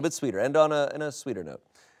 Okay. a little bit sweeter, and on a sweeter note.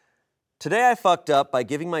 Today I fucked up by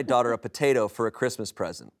giving my daughter a potato for a Christmas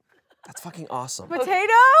present. That's fucking awesome.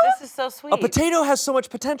 Potato? This is so sweet. A potato has so much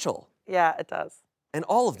potential, Yeah, it does. and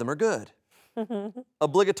all of them are good.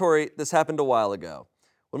 Obligatory, this happened a while ago.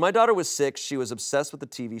 When my daughter was 6, she was obsessed with the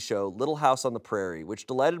TV show Little House on the Prairie, which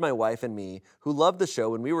delighted my wife and me, who loved the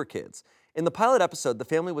show when we were kids. In the pilot episode, the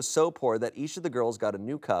family was so poor that each of the girls got a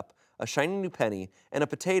new cup, a shiny new penny, and a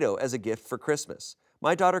potato as a gift for Christmas.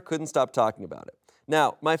 My daughter couldn't stop talking about it.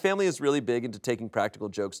 Now, my family is really big into taking practical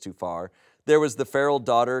jokes too far. There was the feral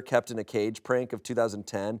daughter kept in a cage prank of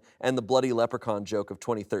 2010 and the bloody leprechaun joke of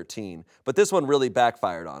 2013, but this one really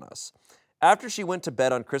backfired on us. After she went to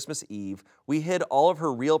bed on Christmas Eve, we hid all of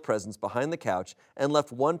her real presents behind the couch and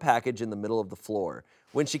left one package in the middle of the floor.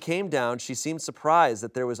 When she came down, she seemed surprised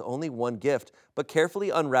that there was only one gift, but carefully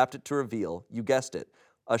unwrapped it to reveal, you guessed it,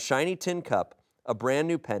 a shiny tin cup, a brand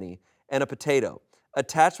new penny, and a potato.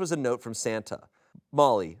 Attached was a note from Santa.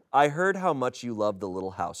 Molly, I heard how much you love the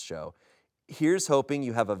Little House show. Here's hoping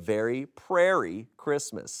you have a very prairie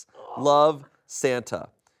Christmas. Love, Santa.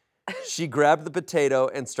 She grabbed the potato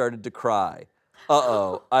and started to cry.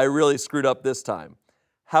 Uh-oh, I really screwed up this time.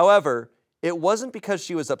 However, it wasn't because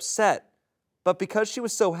she was upset, but because she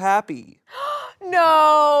was so happy.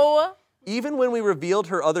 No. Even when we revealed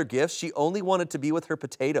her other gifts, she only wanted to be with her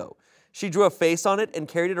potato. She drew a face on it and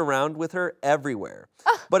carried it around with her everywhere.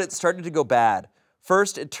 But it started to go bad.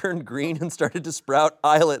 First, it turned green and started to sprout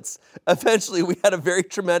islets. Eventually, we had a very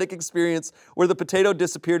traumatic experience where the potato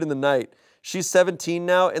disappeared in the night. She's 17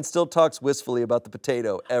 now and still talks wistfully about the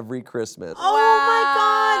potato every Christmas. Oh my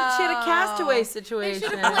God, she had a castaway situation.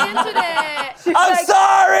 Should have planted it. I'm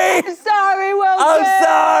sorry! I'm sorry, Wilson. I'm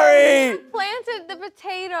sorry! Planted the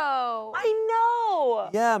potato. I know.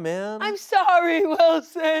 Yeah, man. I'm sorry,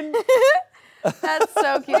 Wilson. That's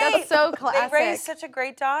so cute. That's so They classic. raised such a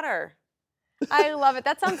great daughter. I love it.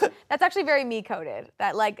 That's actually very me coded.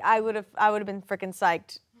 That like I would have been freaking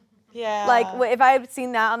psyched. Yeah. Like if I had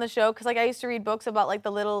seen that on the show, because like I used to read books about like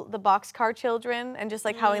the boxcar children and just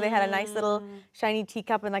like how they had a nice little shiny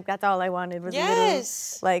teacup and like that's all I wanted was a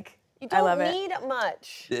Yes. little like You I love don't it. need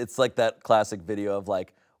much. It's like that classic video of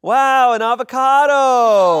like, wow, an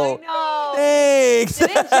avocado. I know. Thanks.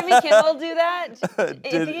 Didn't Jimmy Kimmel do that? I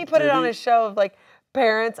think he put it did on he? his show of like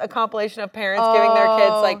parents, a compilation of parents giving their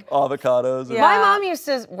kids like. Avocados. Yeah. My mom used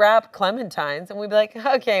to wrap clementines, and we'd be like,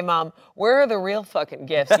 "Okay, mom, where are the real fucking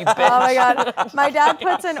gifts, you bitch?" Oh my god. My dad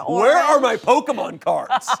puts an orange. Where are my Pokemon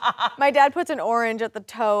cards? My dad puts an orange at the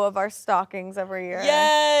toe of our stockings every year.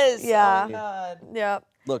 Yes. Yeah. Oh my god. Yep.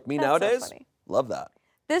 Look, me That's so nowadays, funny. love that.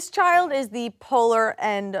 This child is the polar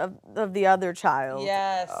end of the other child.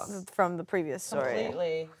 Yes. From the previous story.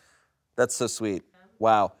 Completely. That's so sweet.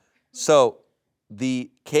 Wow. So the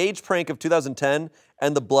cage prank of 2010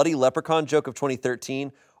 and the bloody leprechaun joke of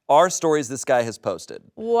 2013 are stories this guy has posted.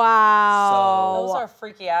 Wow. Those are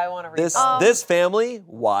freaky. I want to read This them. this family,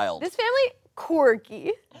 wild. This family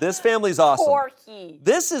quirky. This family's awesome. Porky.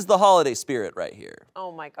 This is the holiday spirit right here.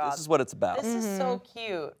 Oh my god. This is what it's about. This is so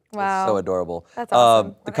cute. Wow. So adorable. That's awesome.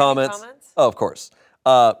 The Are there any comments. comments? Oh, of course.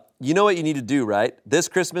 You know what you need to do, right? This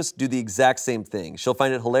Christmas, do the exact same thing. She'll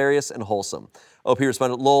find it hilarious and wholesome. OP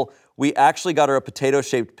responded, lol, we actually got her a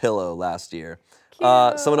potato-shaped pillow last year.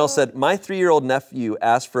 Someone else said, my 3-year-old nephew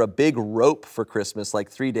asked for a big rope for Christmas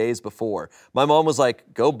like 3 days before. My mom was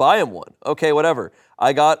like, go buy him one. Okay, whatever.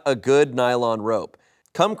 I got a good nylon rope.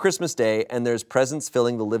 Come Christmas Day, and there's presents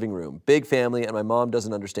filling the living room. Big family, and my mom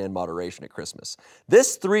doesn't understand moderation at Christmas.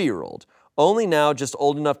 This 3-year-old, only now just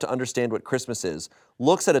old enough to understand what Christmas is,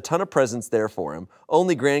 looks at a ton of presents there for him,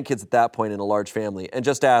 only grandkids at that point in a large family, and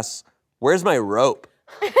just asks, where's my rope?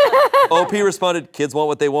 OP responded, kids want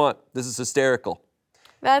what they want. This is hysterical.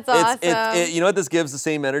 That's awesome. You know what this gives the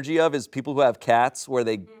same energy of is people who have cats where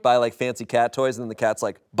they buy like fancy cat toys and then the cat's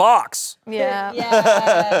like, box! Yeah.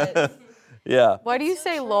 Yes. Yeah. Why do you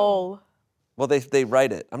say lol? Well, they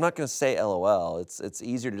write it. I'm not going to say LOL. It's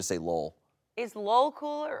easier to just say lol. Is LOL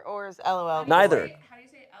cooler or is LOL? Neither. How do you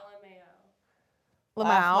say LMAO? Lamau.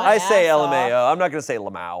 my I say ass off. LMAO. I'm not going to say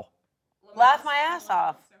Lamau. Laugh my ass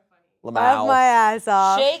off. Laugh Lamau. my ass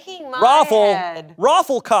off. Shaking my Raffle. head.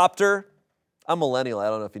 Rafflecopter. I'm millennial. I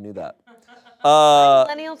don't know if you knew that.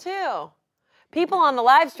 Millennial too. People on the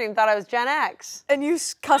live stream thought I was Gen X. And you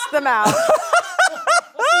cussed them out.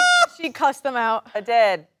 She cussed them out. I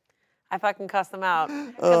did. I fucking cussed them out.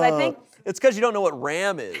 Because I think It's because you don't know what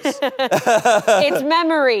RAM is. it's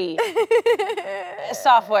memory.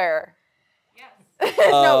 Software.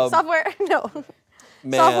 No, software. No.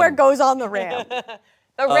 Man. Software goes on the RAM.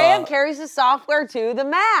 The RAM carries the software to the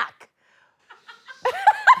Mac.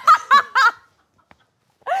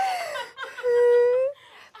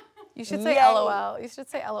 You should say Yay. LOL. You should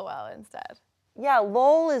say LOL instead. Yeah,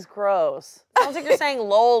 LOL is gross. Sounds like you're saying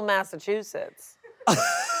Lowell, Massachusetts.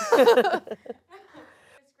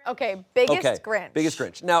 Okay, biggest Grinch. Biggest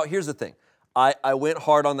Grinch. Now, here's the thing. I went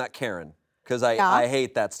hard on that Karen because I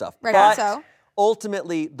hate that stuff. Rightfully But so.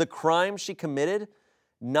 ultimately, the crime she committed,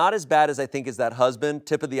 not as bad as I think is that husband,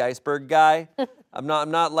 tip of the iceberg guy. I'm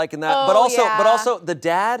not liking that. But Oh, also yeah. the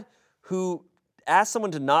dad who asked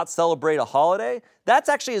someone to not celebrate a holiday, that's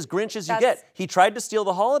actually as Grinch as you That's- get. He tried to steal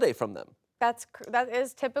the holiday from them. That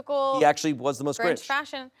is typical He actually was the most Grinch Grinch.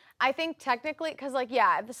 fashion. I think technically, because like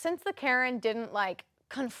since the Karen didn't like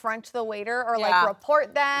confront the waiter or Yeah. like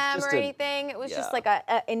report them just or a- anything, it was just yeah. like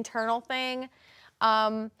a internal thing.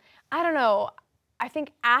 I don't know. I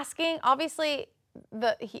think asking, obviously,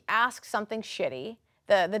 he asked something shitty.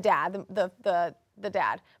 The dad, the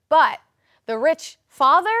dad, but the rich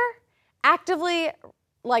father actively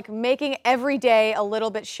like making every day a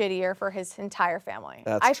little bit shittier for his entire family.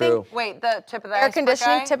 That's I true. think Wait, the tip of the air iceberg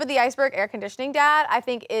conditioning, guy? tip of the iceberg, air conditioning dad, I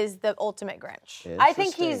think is the ultimate Grinch. I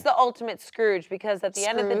think he's the ultimate Scrooge because at the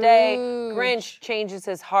end of the day, Scrooge. Grinch changes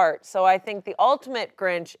his heart. So I think the ultimate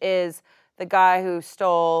Grinch is the guy who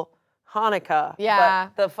stole Hanukkah. Yeah.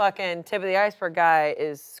 But the fucking tip of the iceberg guy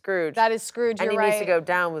is Scrooge. That is Scrooge. and You're he right. needs to go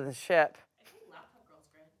down with the ship.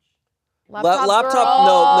 Laptop, girl.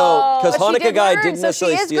 no, because But she Hanukkah did guy learn, didn't so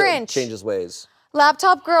she necessarily is Grinch. change his ways.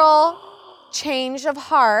 Laptop girl, change of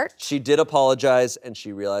heart. She did apologize, and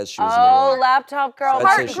she realized she was Oh, an idiot. laptop girl. I'd say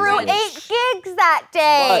Heart she's grew Grinch. 8 gigs that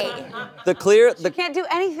day. But the Can't do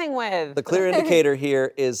anything with. The clear indicator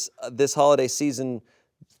here is this holiday season,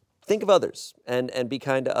 think of others and be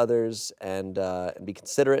kind to others and be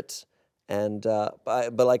considerate. And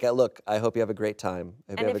but like, look, I hope you have a great time.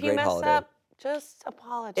 I hope you And have if a you great mess holiday. up, just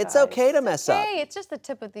apologize. It's okay to mess up. Hey, it's just the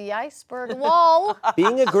tip of the iceberg. Lol.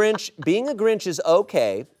 Being a Grinch is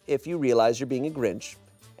okay if you realize you're being a Grinch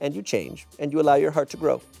and you change and you allow your heart to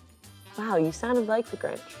grow. Wow, you sounded like the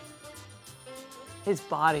Grinch. His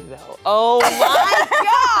body, though. Oh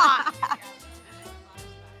my God!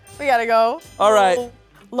 We gotta go. All right. Lol.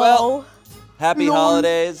 Well, happy Lol.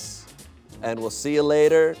 holidays, and we'll see you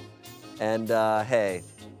later. And hey,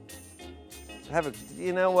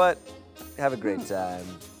 you know what? Have a great time.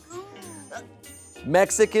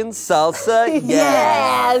 Mexican salsa,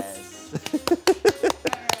 yes.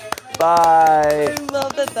 Bye. I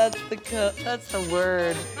love that. That's the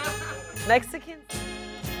word. Mexican.